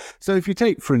made up. So if you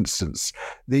take, for instance,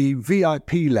 the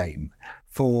VIP lane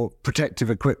for protective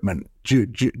equipment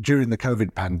during the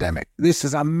COVID pandemic, this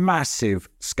is a massive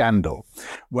scandal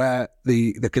where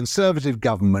the Conservative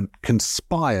government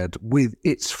conspired with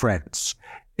its friends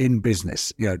in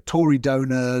business, you know, Tory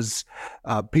donors,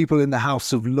 people in the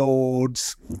House of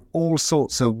Lords, all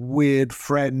sorts of weird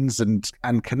friends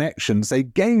and connections. They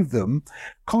gave them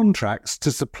contracts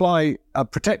to supply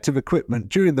protective equipment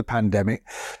during the pandemic.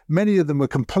 Many of them were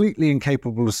completely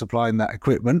incapable of supplying that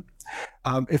equipment.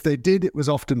 If they did, it was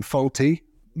often faulty.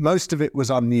 Most of it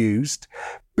was unused.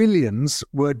 Billions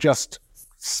were just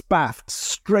spaffed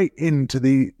straight into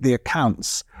the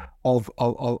accounts of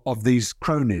these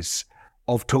cronies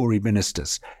of Tory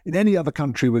ministers. In any other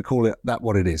country, we call it that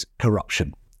what it is,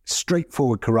 corruption.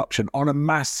 Straightforward corruption on a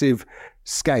massive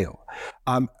scale.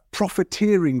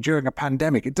 profiteering during a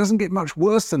pandemic. It doesn't get much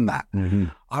worse than that. Mm-hmm.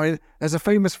 I mean, there's a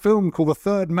famous film called The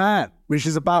Third Man, which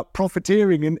is about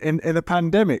profiteering in a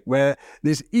pandemic, where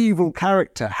this evil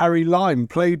character, Harry Lime,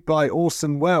 played by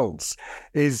Orson Welles,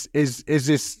 is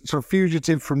this sort of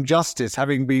fugitive from justice,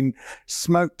 having been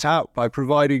smoked out by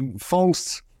providing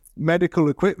false medical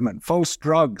equipment, false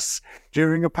drugs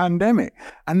during a pandemic.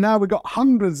 And now we've got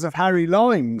hundreds of Harry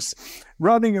Limes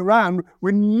running around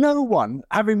with no one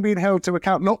having been held to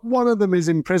account. Not one of them is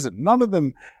in prison. None of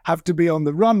them have to be on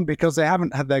the run because they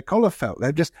haven't had their collar felt.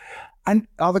 They're just... And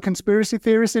are the conspiracy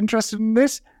theorists interested in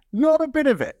this? Not a bit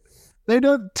of it. They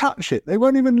don't touch it. They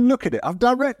won't even look at it. I've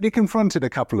directly confronted a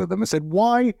couple of them and said,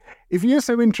 why, if you're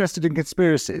so interested in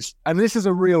conspiracies, and this is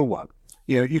a real one,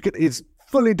 it's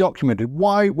fully documented,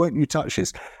 why won't you touch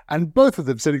this? And both of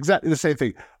them said exactly the same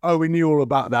thing. Oh, we knew all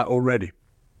about that already.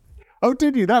 Oh,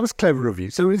 did you? That was clever of you.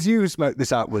 So it was you who smoked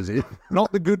this out, was it?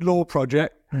 Not the Good Law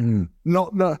Project,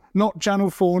 not Channel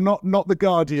 4, not The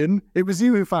Guardian. It was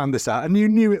you who found this out, and you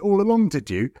knew it all along, did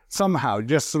you? Somehow,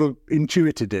 just sort of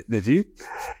intuited it, did you?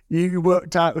 You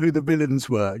worked out who the villains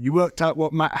were. You worked out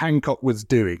what Matt Hancock was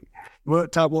doing.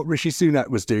 Worked out what Rishi Sunak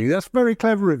was doing. That's very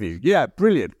clever of you. Yeah,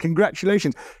 brilliant.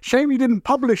 Congratulations. Shame you didn't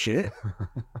publish it.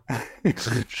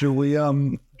 Shall we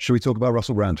talk about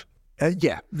Russell Brand?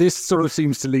 Yeah, this sort of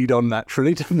seems to lead on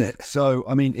naturally, doesn't it? So,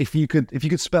 I mean, if you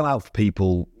could spell out for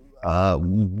people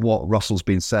what Russell's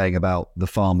been saying about the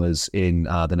farmers in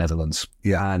the Netherlands,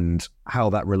 and how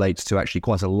that relates to actually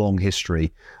quite a long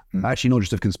history, actually not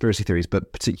just of conspiracy theories,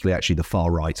 but particularly actually the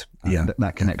far right, and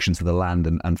that connection to the land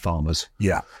and farmers.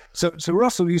 Yeah. So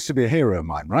Russell used to be a hero of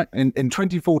mine, right? In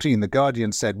 2014, The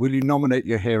Guardian said, will you nominate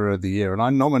your hero of the year? And I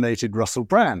nominated Russell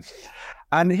Brand.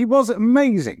 And he was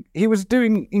amazing. He was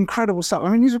doing incredible stuff. I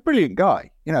mean, he's a brilliant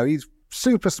guy. He's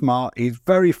super smart. He's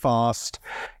very fast.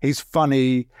 He's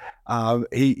funny.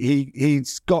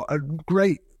 He's got a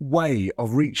great way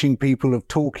of reaching people, of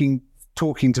talking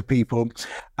to people.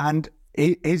 And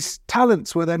his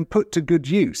talents were then put to good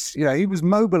use. He was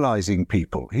mobilizing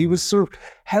people. He was sort of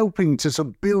helping to sort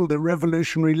of build a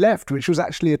revolutionary left, which was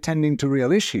actually attending to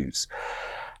real issues.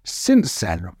 Since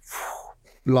then,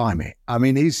 blimey, I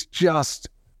mean, he's just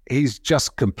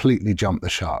completely jumped the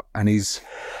shark, and he's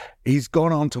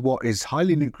gone on to what is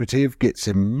highly lucrative, gets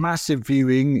him massive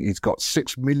viewing. He's got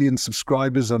 6 million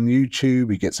subscribers on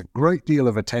YouTube. He gets a great deal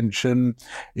of attention.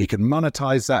 He can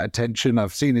monetize that attention.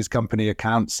 I've seen his company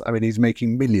accounts. I mean, he's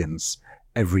making millions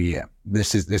every year.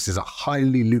 This is a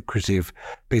highly lucrative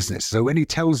business. So when he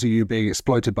tells you you're being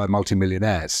exploited by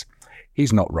multimillionaires,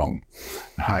 he's not wrong,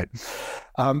 right?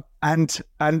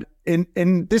 And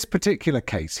in this particular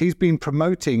case, he's been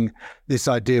promoting this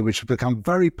idea, which has become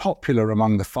very popular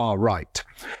among the far right,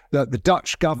 that the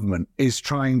Dutch government is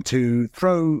trying to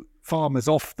throw farmers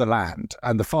off the land,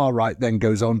 and the far right then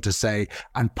goes on to say,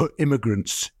 and put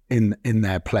immigrants in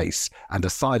their place, and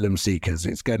asylum seekers.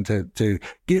 It's going to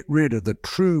get rid of the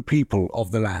true people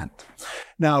of the land.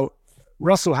 Now,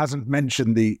 Russell hasn't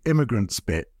mentioned the immigrants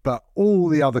bit, but all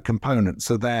the other components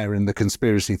are there in the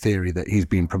conspiracy theory that he's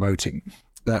been promoting.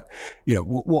 That,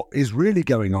 what is really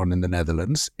going on in the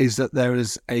Netherlands is that there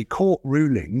is a court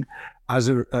ruling as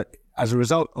a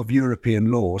result of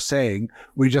European law saying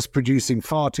we're just producing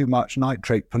far too much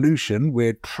nitrate pollution.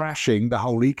 We're trashing the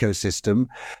whole ecosystem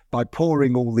by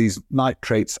pouring all these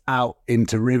nitrates out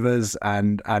into rivers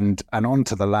and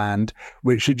onto the land,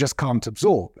 which it just can't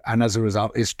absorb. And as a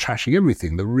result, it's trashing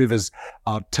everything. The rivers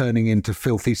are turning into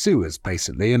filthy sewers,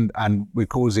 basically, and we're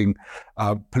causing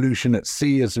pollution at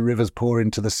sea as the rivers pour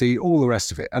into the sea, all the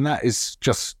rest of it. And that is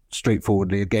just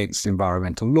straightforwardly against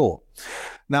environmental law.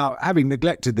 Now, having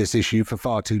neglected this issue for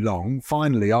far too long,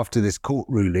 finally, after this court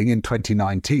ruling in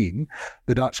 2019,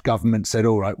 the Dutch government said,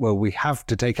 all right, well, we have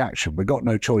to take action. We've got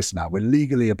no choice now. We're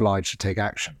legally obliged to take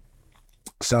action.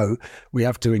 So we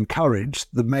have to encourage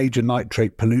the major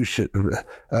nitrate pollution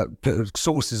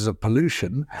sources of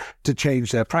pollution to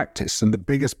change their practice. And the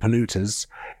biggest polluters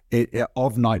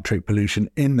of nitrate pollution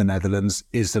in the Netherlands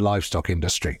is the livestock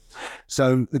industry.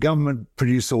 So the government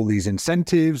produced all these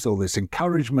incentives, all this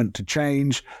encouragement to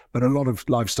change, but a lot of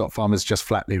livestock farmers just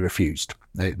flatly refused.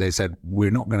 They said,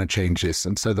 we're not going to change this.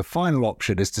 And so the final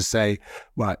option is to say,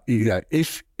 well,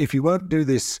 if you won't do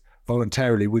this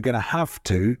voluntarily, we're going to have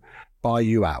to buy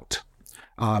you out.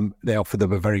 They offered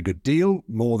them a very good deal,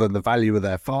 more than the value of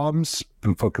their farms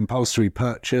for compulsory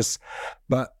purchase.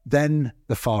 But then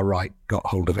the far right got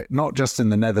hold of it, not just in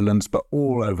the Netherlands, but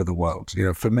all over the world,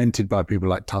 fermented by people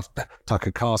like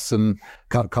Tucker Carlson,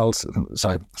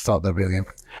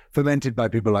 fermented by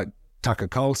people like Tucker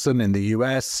Carlson in the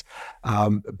US,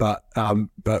 but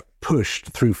pushed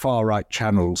through far-right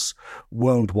channels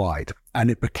worldwide. And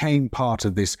it became part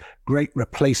of this great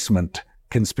replacement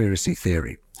conspiracy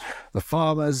theory. The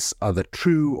farmers are the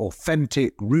true,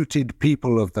 authentic, rooted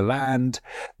people of the land.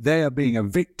 They are being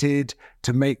evicted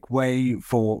to make way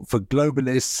for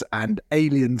globalists and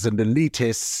aliens and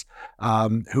elitists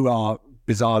who are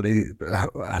bizarrely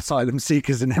asylum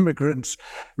seekers and immigrants,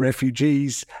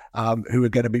 refugees, who are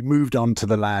going to be moved onto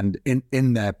the land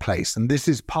in their place. And this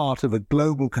is part of a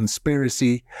global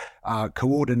conspiracy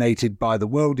coordinated by the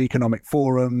World Economic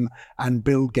Forum and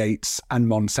Bill Gates and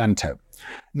Monsanto.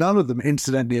 None of them,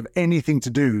 incidentally, have anything to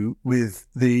do with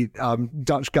the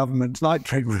Dutch government's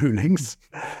nitrate rulings.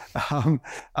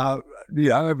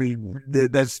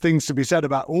 There's things to be said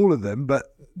about all of them, but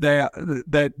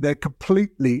they're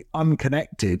completely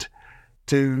unconnected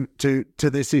to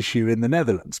this issue in the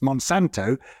Netherlands.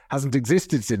 Monsanto hasn't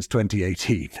existed since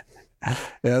 2018.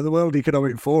 The World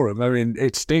Economic Forum, I mean,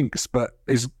 it stinks, but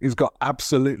it's got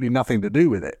absolutely nothing to do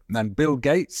with it. And Bill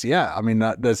Gates,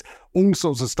 there's all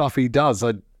sorts of stuff he does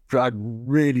I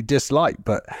really dislike,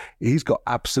 but he's got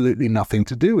absolutely nothing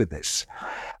to do with this.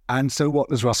 And so what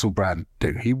does Russell Brand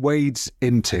do? He wades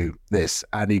into this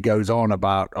and he goes on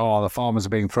about, the farmers are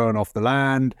being thrown off the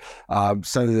land,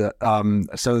 so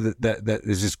that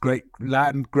there's this great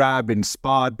land grab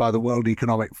inspired by the World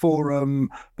Economic Forum,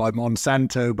 by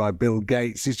Monsanto, by Bill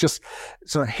Gates. He's just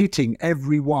sort of hitting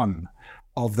every one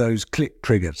of those click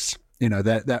triggers.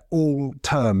 They're all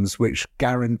terms which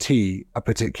guarantee a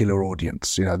particular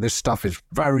audience. This stuff is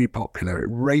very popular. It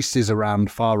races around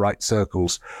far-right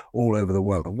circles all over the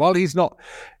world. And while he's not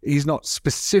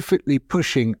specifically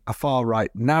pushing a far-right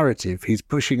narrative, he's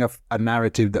pushing a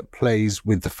narrative that plays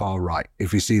with the far-right,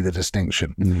 if you see the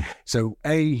distinction. Mm. So,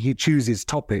 he chooses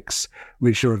topics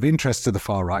which are of interest to the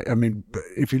far-right. I mean,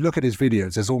 if you look at his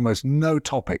videos, there's almost no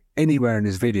topic anywhere in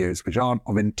his videos which aren't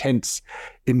of intense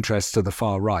interest to the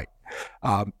far-right.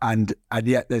 And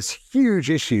yet there's huge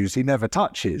issues he never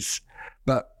touches,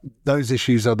 but those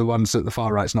issues are the ones that the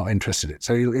far right's not interested in.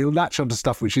 So he'll latch onto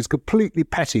stuff which is completely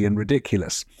petty and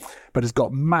ridiculous, but has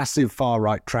got massive far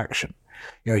right traction.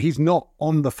 He's not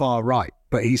on the far right,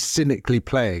 but he's cynically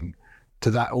playing to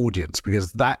that audience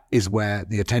because that is where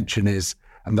the attention is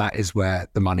and that is where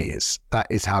the money is. That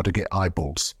is how to get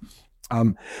eyeballs.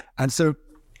 And so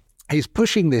he's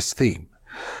pushing this theme,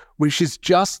 which is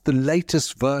just the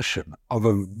latest version of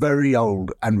a very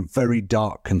old and very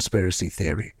dark conspiracy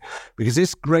theory. Because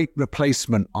this great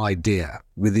replacement idea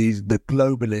with the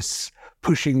globalists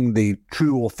pushing the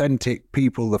true, authentic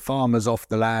people, the farmers, off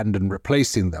the land and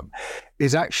replacing them,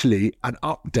 is actually an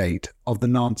update of the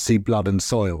Nazi blood and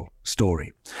soil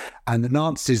story. And the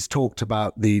Nazis talked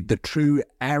about the true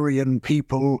Aryan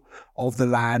people of the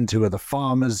land, who are the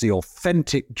farmers, the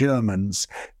authentic Germans,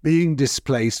 being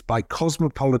displaced by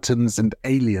cosmopolitans and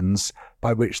aliens,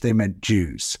 by which they meant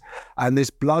Jews. And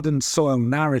this blood and soil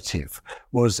narrative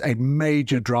was a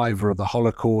major driver of the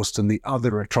Holocaust and the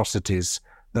other atrocities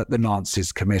that the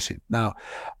Nazis committed. Now,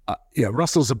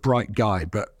 Russell's a bright guy,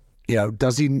 but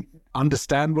does he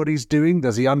understand what he's doing?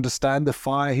 Does he understand the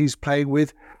fire he's playing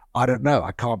with? I don't know.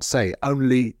 I can't say.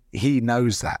 Only he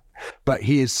knows that. But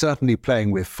he is certainly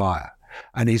playing with fire.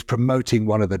 And he's promoting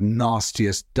one of the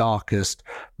nastiest, darkest,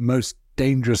 most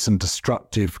dangerous and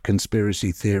destructive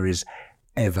conspiracy theories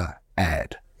ever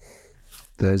aired.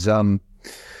 There's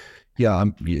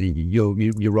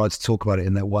you're right to talk about it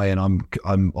in that way, and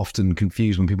I'm often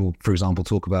confused when people, for example,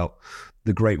 talk about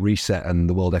the Great Reset and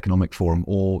the World Economic Forum,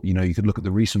 or you could look at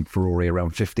the recent furore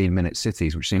around 15-minute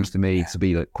cities, which seems to me to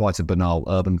be quite a banal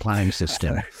urban planning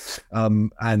system,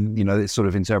 and it's sort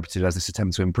of interpreted as this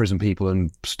attempt to imprison people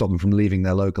and stop them from leaving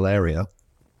their local area.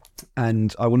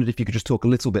 And I wondered if you could just talk a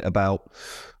little bit about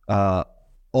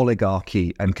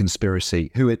oligarchy and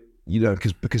conspiracy,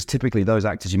 because typically those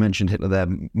actors, you mentioned Hitler there,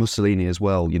 Mussolini as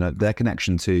well, their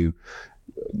connection to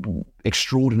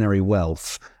extraordinary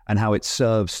wealth and how it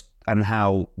serves, and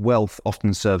how wealth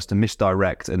often serves to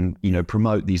misdirect and,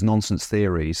 promote these nonsense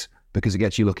theories because it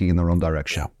gets you looking in the wrong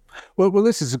direction. Well,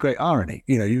 this is a great irony.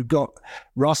 You've got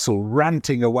Russell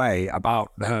ranting away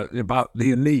about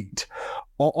the elite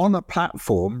on a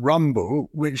platform, Rumble,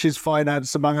 which is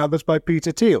financed, among others, by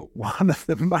Peter Thiel, one of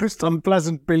the most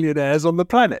unpleasant billionaires on the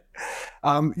planet.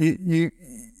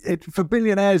 For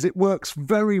billionaires, it works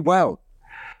very well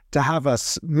to have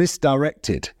us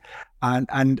misdirected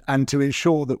and to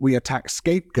ensure that we attack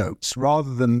scapegoats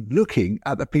rather than looking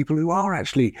at the people who are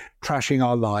actually trashing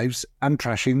our lives and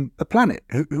trashing the planet,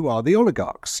 who are the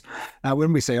oligarchs. Now,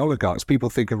 when we say oligarchs, people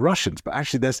think of Russians, but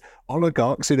actually there's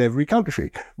oligarchs in every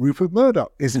country. Rupert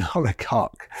Murdoch is an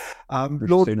oligarch.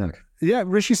 Sunak. Yeah,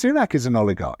 Rishi Sunak is an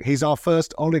oligarch. He's our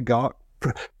first oligarch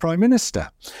prime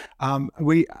minister.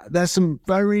 There's some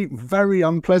very, very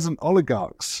unpleasant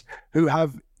oligarchs who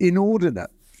have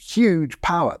inordinate, huge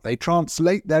power. They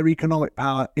translate their economic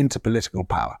power into political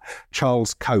power.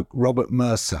 Charles Koch, Robert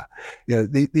Mercer.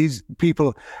 These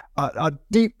people are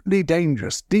deeply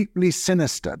dangerous, deeply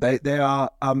sinister. They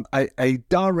are a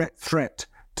direct threat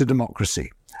to democracy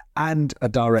and a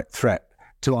direct threat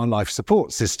to our life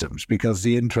support systems, because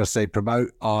the interests they promote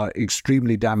are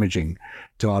extremely damaging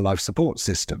to our life support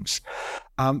systems.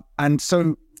 And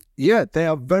so, they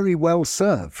are very well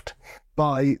served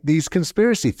by these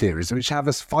conspiracy theories, which have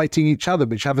us fighting each other,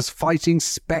 which have us fighting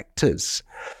spectres.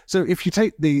 So if you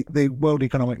take the World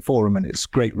Economic Forum and its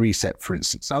Great Reset, for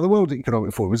instance. Now, the World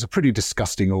Economic Forum is a pretty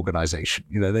disgusting organization.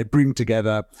 They bring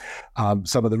together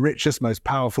some of the richest, most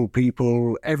powerful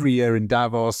people every year in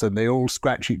Davos, and they all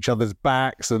scratch each other's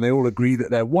backs, and they all agree that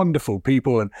they're wonderful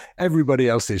people and everybody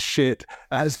else is shit.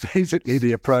 That's basically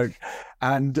the approach.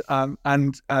 And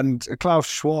Klaus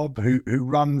Schwab, who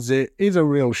runs it, is a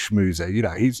real schmoozer.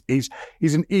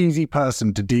 He's an easy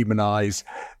person to demonize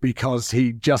because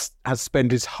he just has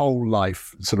spent his whole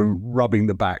life sort of rubbing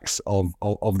the backs of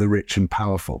the rich and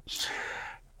powerful.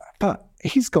 But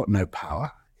he's got no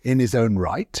power in his own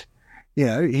right.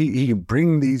 He can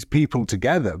bring these people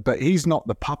together, but he's not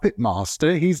the puppet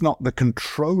master. He's not the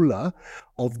controller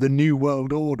of the New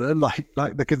World Order,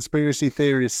 like the conspiracy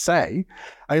theorists say.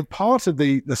 Part of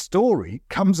the story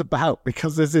comes about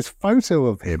because there's this photo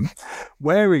of him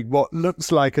wearing what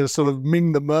looks like a sort of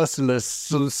Ming the Merciless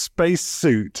sort of space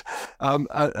suit,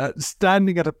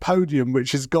 standing at a podium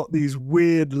which has got these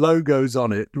weird logos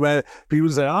on it, where people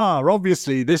say,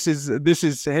 obviously this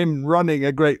is him running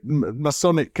a great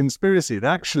Masonic conspiracy. And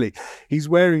actually, he's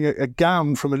wearing a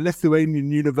gown from a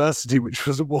Lithuanian university which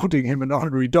was awarding him an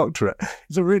honorary doctorate.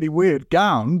 It's a really weird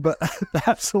gown, but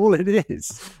that's all it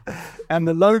is. And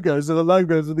the logos are the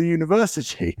logos of the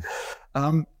university.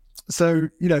 So,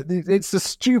 it's the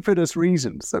stupidest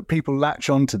reasons that people latch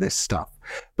onto this stuff.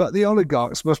 But the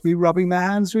oligarchs must be rubbing their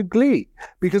hands with glee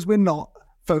because we're not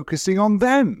focusing on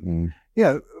them.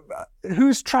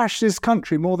 Who's trashed this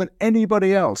country more than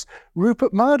anybody else?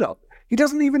 Rupert Murdoch. He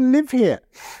doesn't even live here.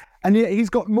 And yet he's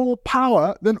got more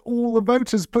power than all the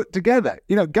voters put together.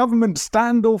 Government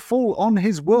stand or fall on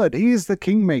his word. He is the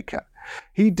kingmaker.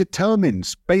 He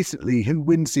determines basically who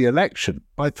wins the election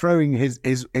by throwing his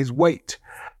weight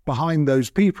behind those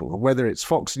people, whether it's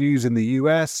Fox News in the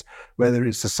US, whether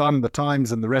it's the Sun, the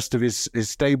Times, and the rest of his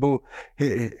stable.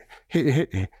 Here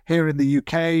in the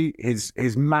UK,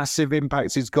 his massive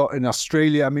impacts he's got in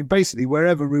Australia. Basically,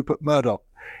 wherever Rupert Murdoch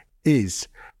is,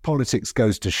 politics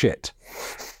goes to shit.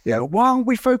 Why aren't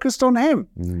we focused on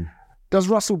him? Does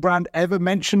Russell Brand ever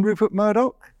mention Rupert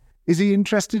Murdoch? Is he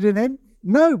interested in him?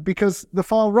 No, because the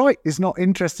far right is not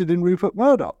interested in Rupert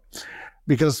Murdoch,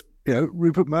 because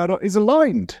Rupert Murdoch is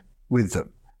aligned with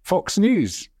them. Fox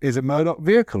News is a Murdoch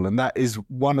vehicle, and that is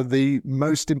one of the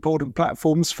most important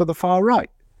platforms for the far right.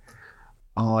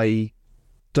 I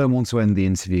don't want to end the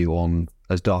interview on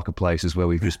as dark a place as where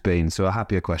we've just been, so a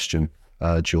happier question,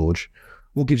 George.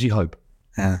 What gives you hope?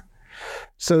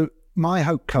 So my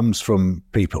hope comes from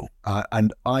people,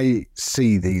 and I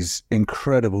see these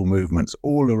incredible movements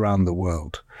all around the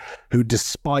world who,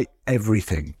 despite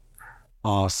everything,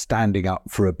 are standing up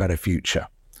for a better future.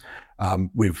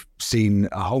 We've seen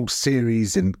a whole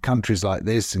series in countries like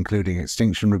this, including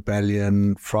Extinction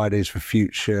Rebellion, Fridays for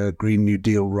Future, Green New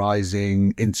Deal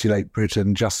Rising, Insulate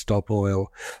Britain, Just Stop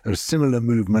Oil. There are similar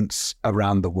movements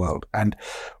around the world. And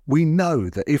we know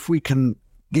that if we can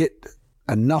get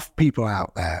enough people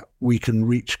out there, we can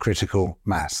reach critical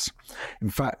mass. In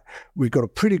fact, we've got a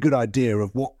pretty good idea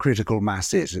of what critical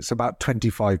mass is. It's about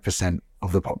 25%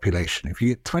 of the population. If you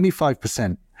get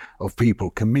 25% of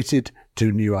people committed to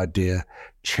a new idea,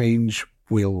 change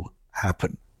will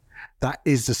happen. That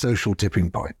is the social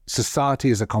tipping point.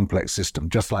 Society is a complex system,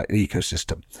 just like an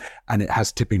ecosystem, and it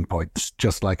has tipping points,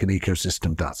 just like an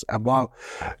ecosystem does. And while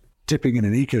tipping in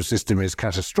an ecosystem is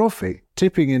catastrophic,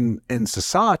 tipping in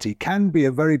society can be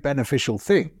a very beneficial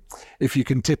thing if you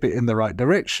can tip it in the right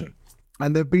direction.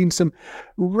 And there have been some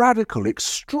radical,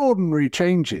 extraordinary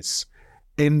changes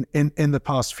in the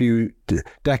past few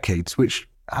decades, which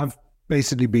have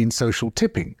basically been social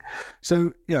tipping.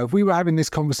 So, if we were having this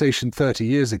conversation 30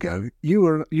 years ago,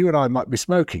 you and I might be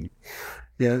smoking.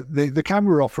 The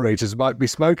camera operators might be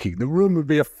smoking. The room would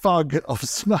be a fog of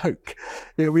smoke.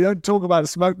 We don't talk about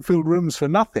smoke-filled rooms for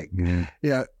nothing.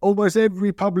 Almost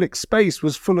every public space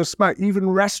was full of smoke. Even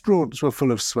restaurants were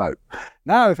full of smoke.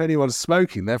 Now, if anyone's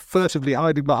smoking, they're furtively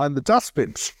hiding behind the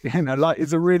dustbins.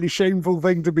 It's a really shameful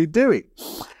thing to be doing.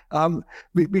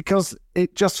 Because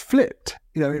it just flipped.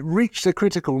 It reached a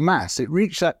critical mass. It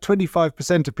reached that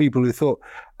 25% of people who thought,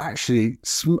 actually,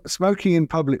 smoking in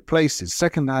public places,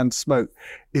 secondhand smoke,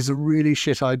 is a really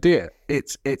shit idea.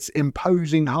 It's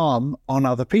imposing harm on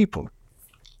other people.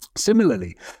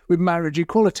 Similarly, with marriage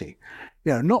equality.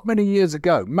 Not many years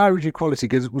ago, marriage equality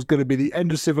was going to be the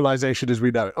end of civilization as we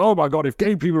know it. Oh my God, if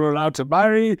gay people are allowed to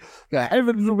marry, the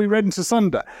heavens will be rent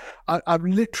asunder. I've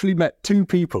literally met two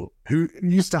people who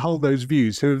used to hold those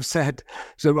views who have said,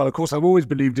 well, of course, I've always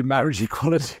believed in marriage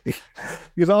equality.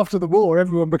 Because after the war,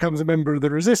 everyone becomes a member of the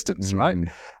resistance, right?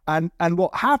 And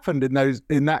what happened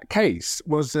in that case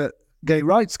was that gay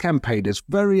rights campaigners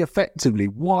very effectively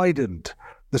widened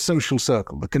the social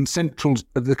circle, the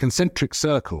concentric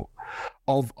circle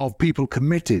of people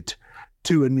committed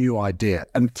to a new idea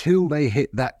until they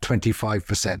hit that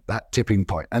 25%, that tipping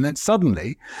point. And then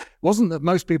suddenly, it wasn't that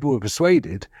most people were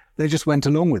persuaded, they just went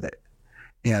along with it.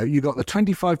 You got the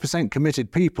 25%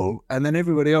 committed people, and then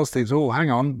everybody else thinks, oh,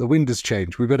 hang on, the wind has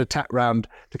changed. We've got to tack round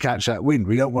to catch that wind.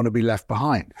 We don't want to be left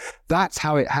behind. That's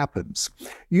how it happens.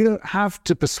 You don't have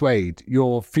to persuade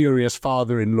your furious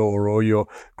father-in-law or your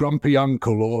grumpy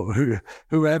uncle or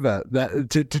whoever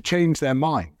to change their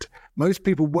mind. Most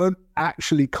people won't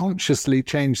actually consciously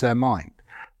change their mind.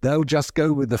 They'll just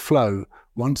go with the flow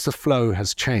once the flow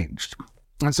has changed.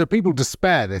 And so people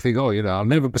despair. They think, I'll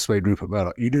never persuade Rupert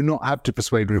Murdoch. You do not have to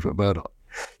persuade Rupert Murdoch.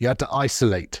 You have to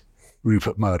isolate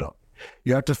Rupert Murdoch.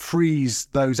 You have to freeze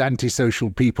those antisocial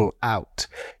people out.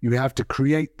 You have to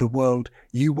create the world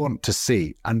you want to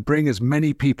see and bring as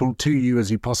many people to you as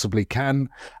you possibly can.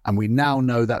 And we now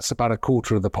know that's about a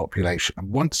quarter of the population.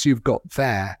 And once you've got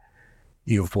there,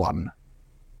 you've won.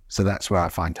 So that's where I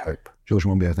find hope. George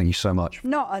Monbiot, thank you so much.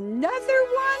 Not another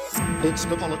one? It's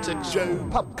the Politics Joe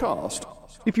podcast.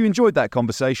 If you enjoyed that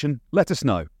conversation, let us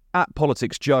know at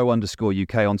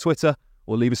politicsjoe_UK on Twitter,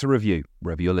 or leave us a review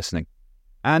wherever you're listening.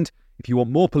 And if you want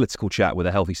more political chat with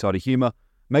a healthy side of humour,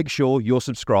 make sure you're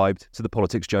subscribed to the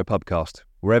Politics Joe podcast,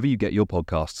 wherever you get your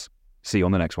podcasts. See you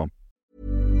on the next one.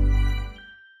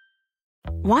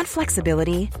 Want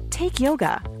flexibility? Take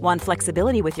yoga. Want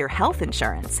flexibility with your health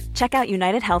insurance? Check out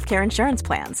United Healthcare Insurance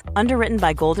Plans. Underwritten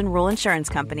by Golden Rule Insurance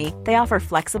Company, they offer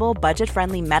flexible,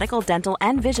 budget-friendly medical, dental,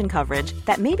 and vision coverage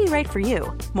that may be right for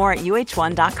you. More at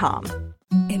uh1.com.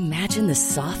 Imagine the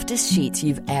softest sheets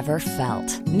you've ever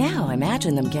felt. Now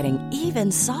imagine them getting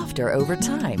even softer over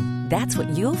time. That's what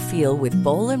you'll feel with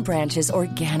Boll & Branch's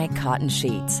organic cotton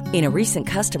sheets. In a recent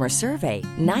customer survey,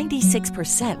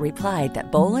 96% replied that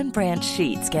Boll & Branch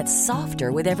sheets get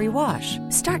softer with every wash.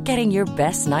 Start getting your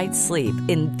best night's sleep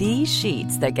in these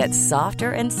sheets that get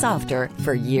softer and softer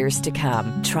for years to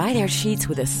come. Try their sheets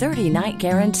with a 30-night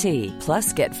guarantee.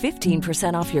 Plus, get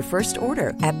 15% off your first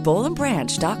order at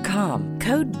bollandbranch.com.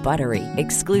 Code BUTTERY.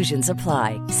 Exclusions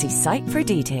apply. See site for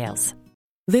details.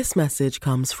 This message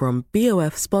comes from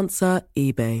BOF sponsor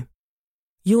eBay.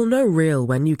 You'll know real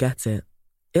when you get it.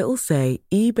 It'll say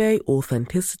eBay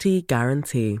Authenticity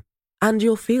Guarantee. And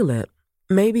you'll feel it.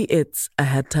 Maybe it's a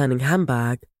head-turning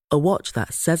handbag, a watch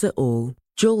that says it all,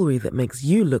 jewelry that makes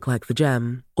you look like the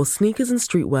gem, or sneakers and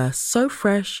streetwear so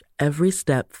fresh every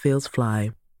step feels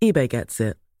fly. eBay gets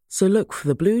it. So look for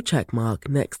the blue check mark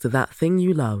next to that thing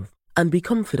you love. And be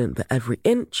confident that every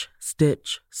inch,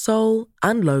 stitch, sole,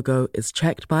 and logo is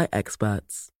checked by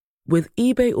experts. With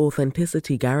eBay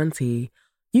Authenticity Guarantee,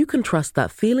 you can trust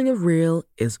that feeling of real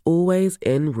is always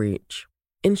in reach.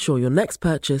 Ensure your next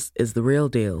purchase is the real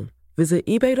deal. Visit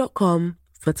ebay.com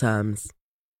for terms.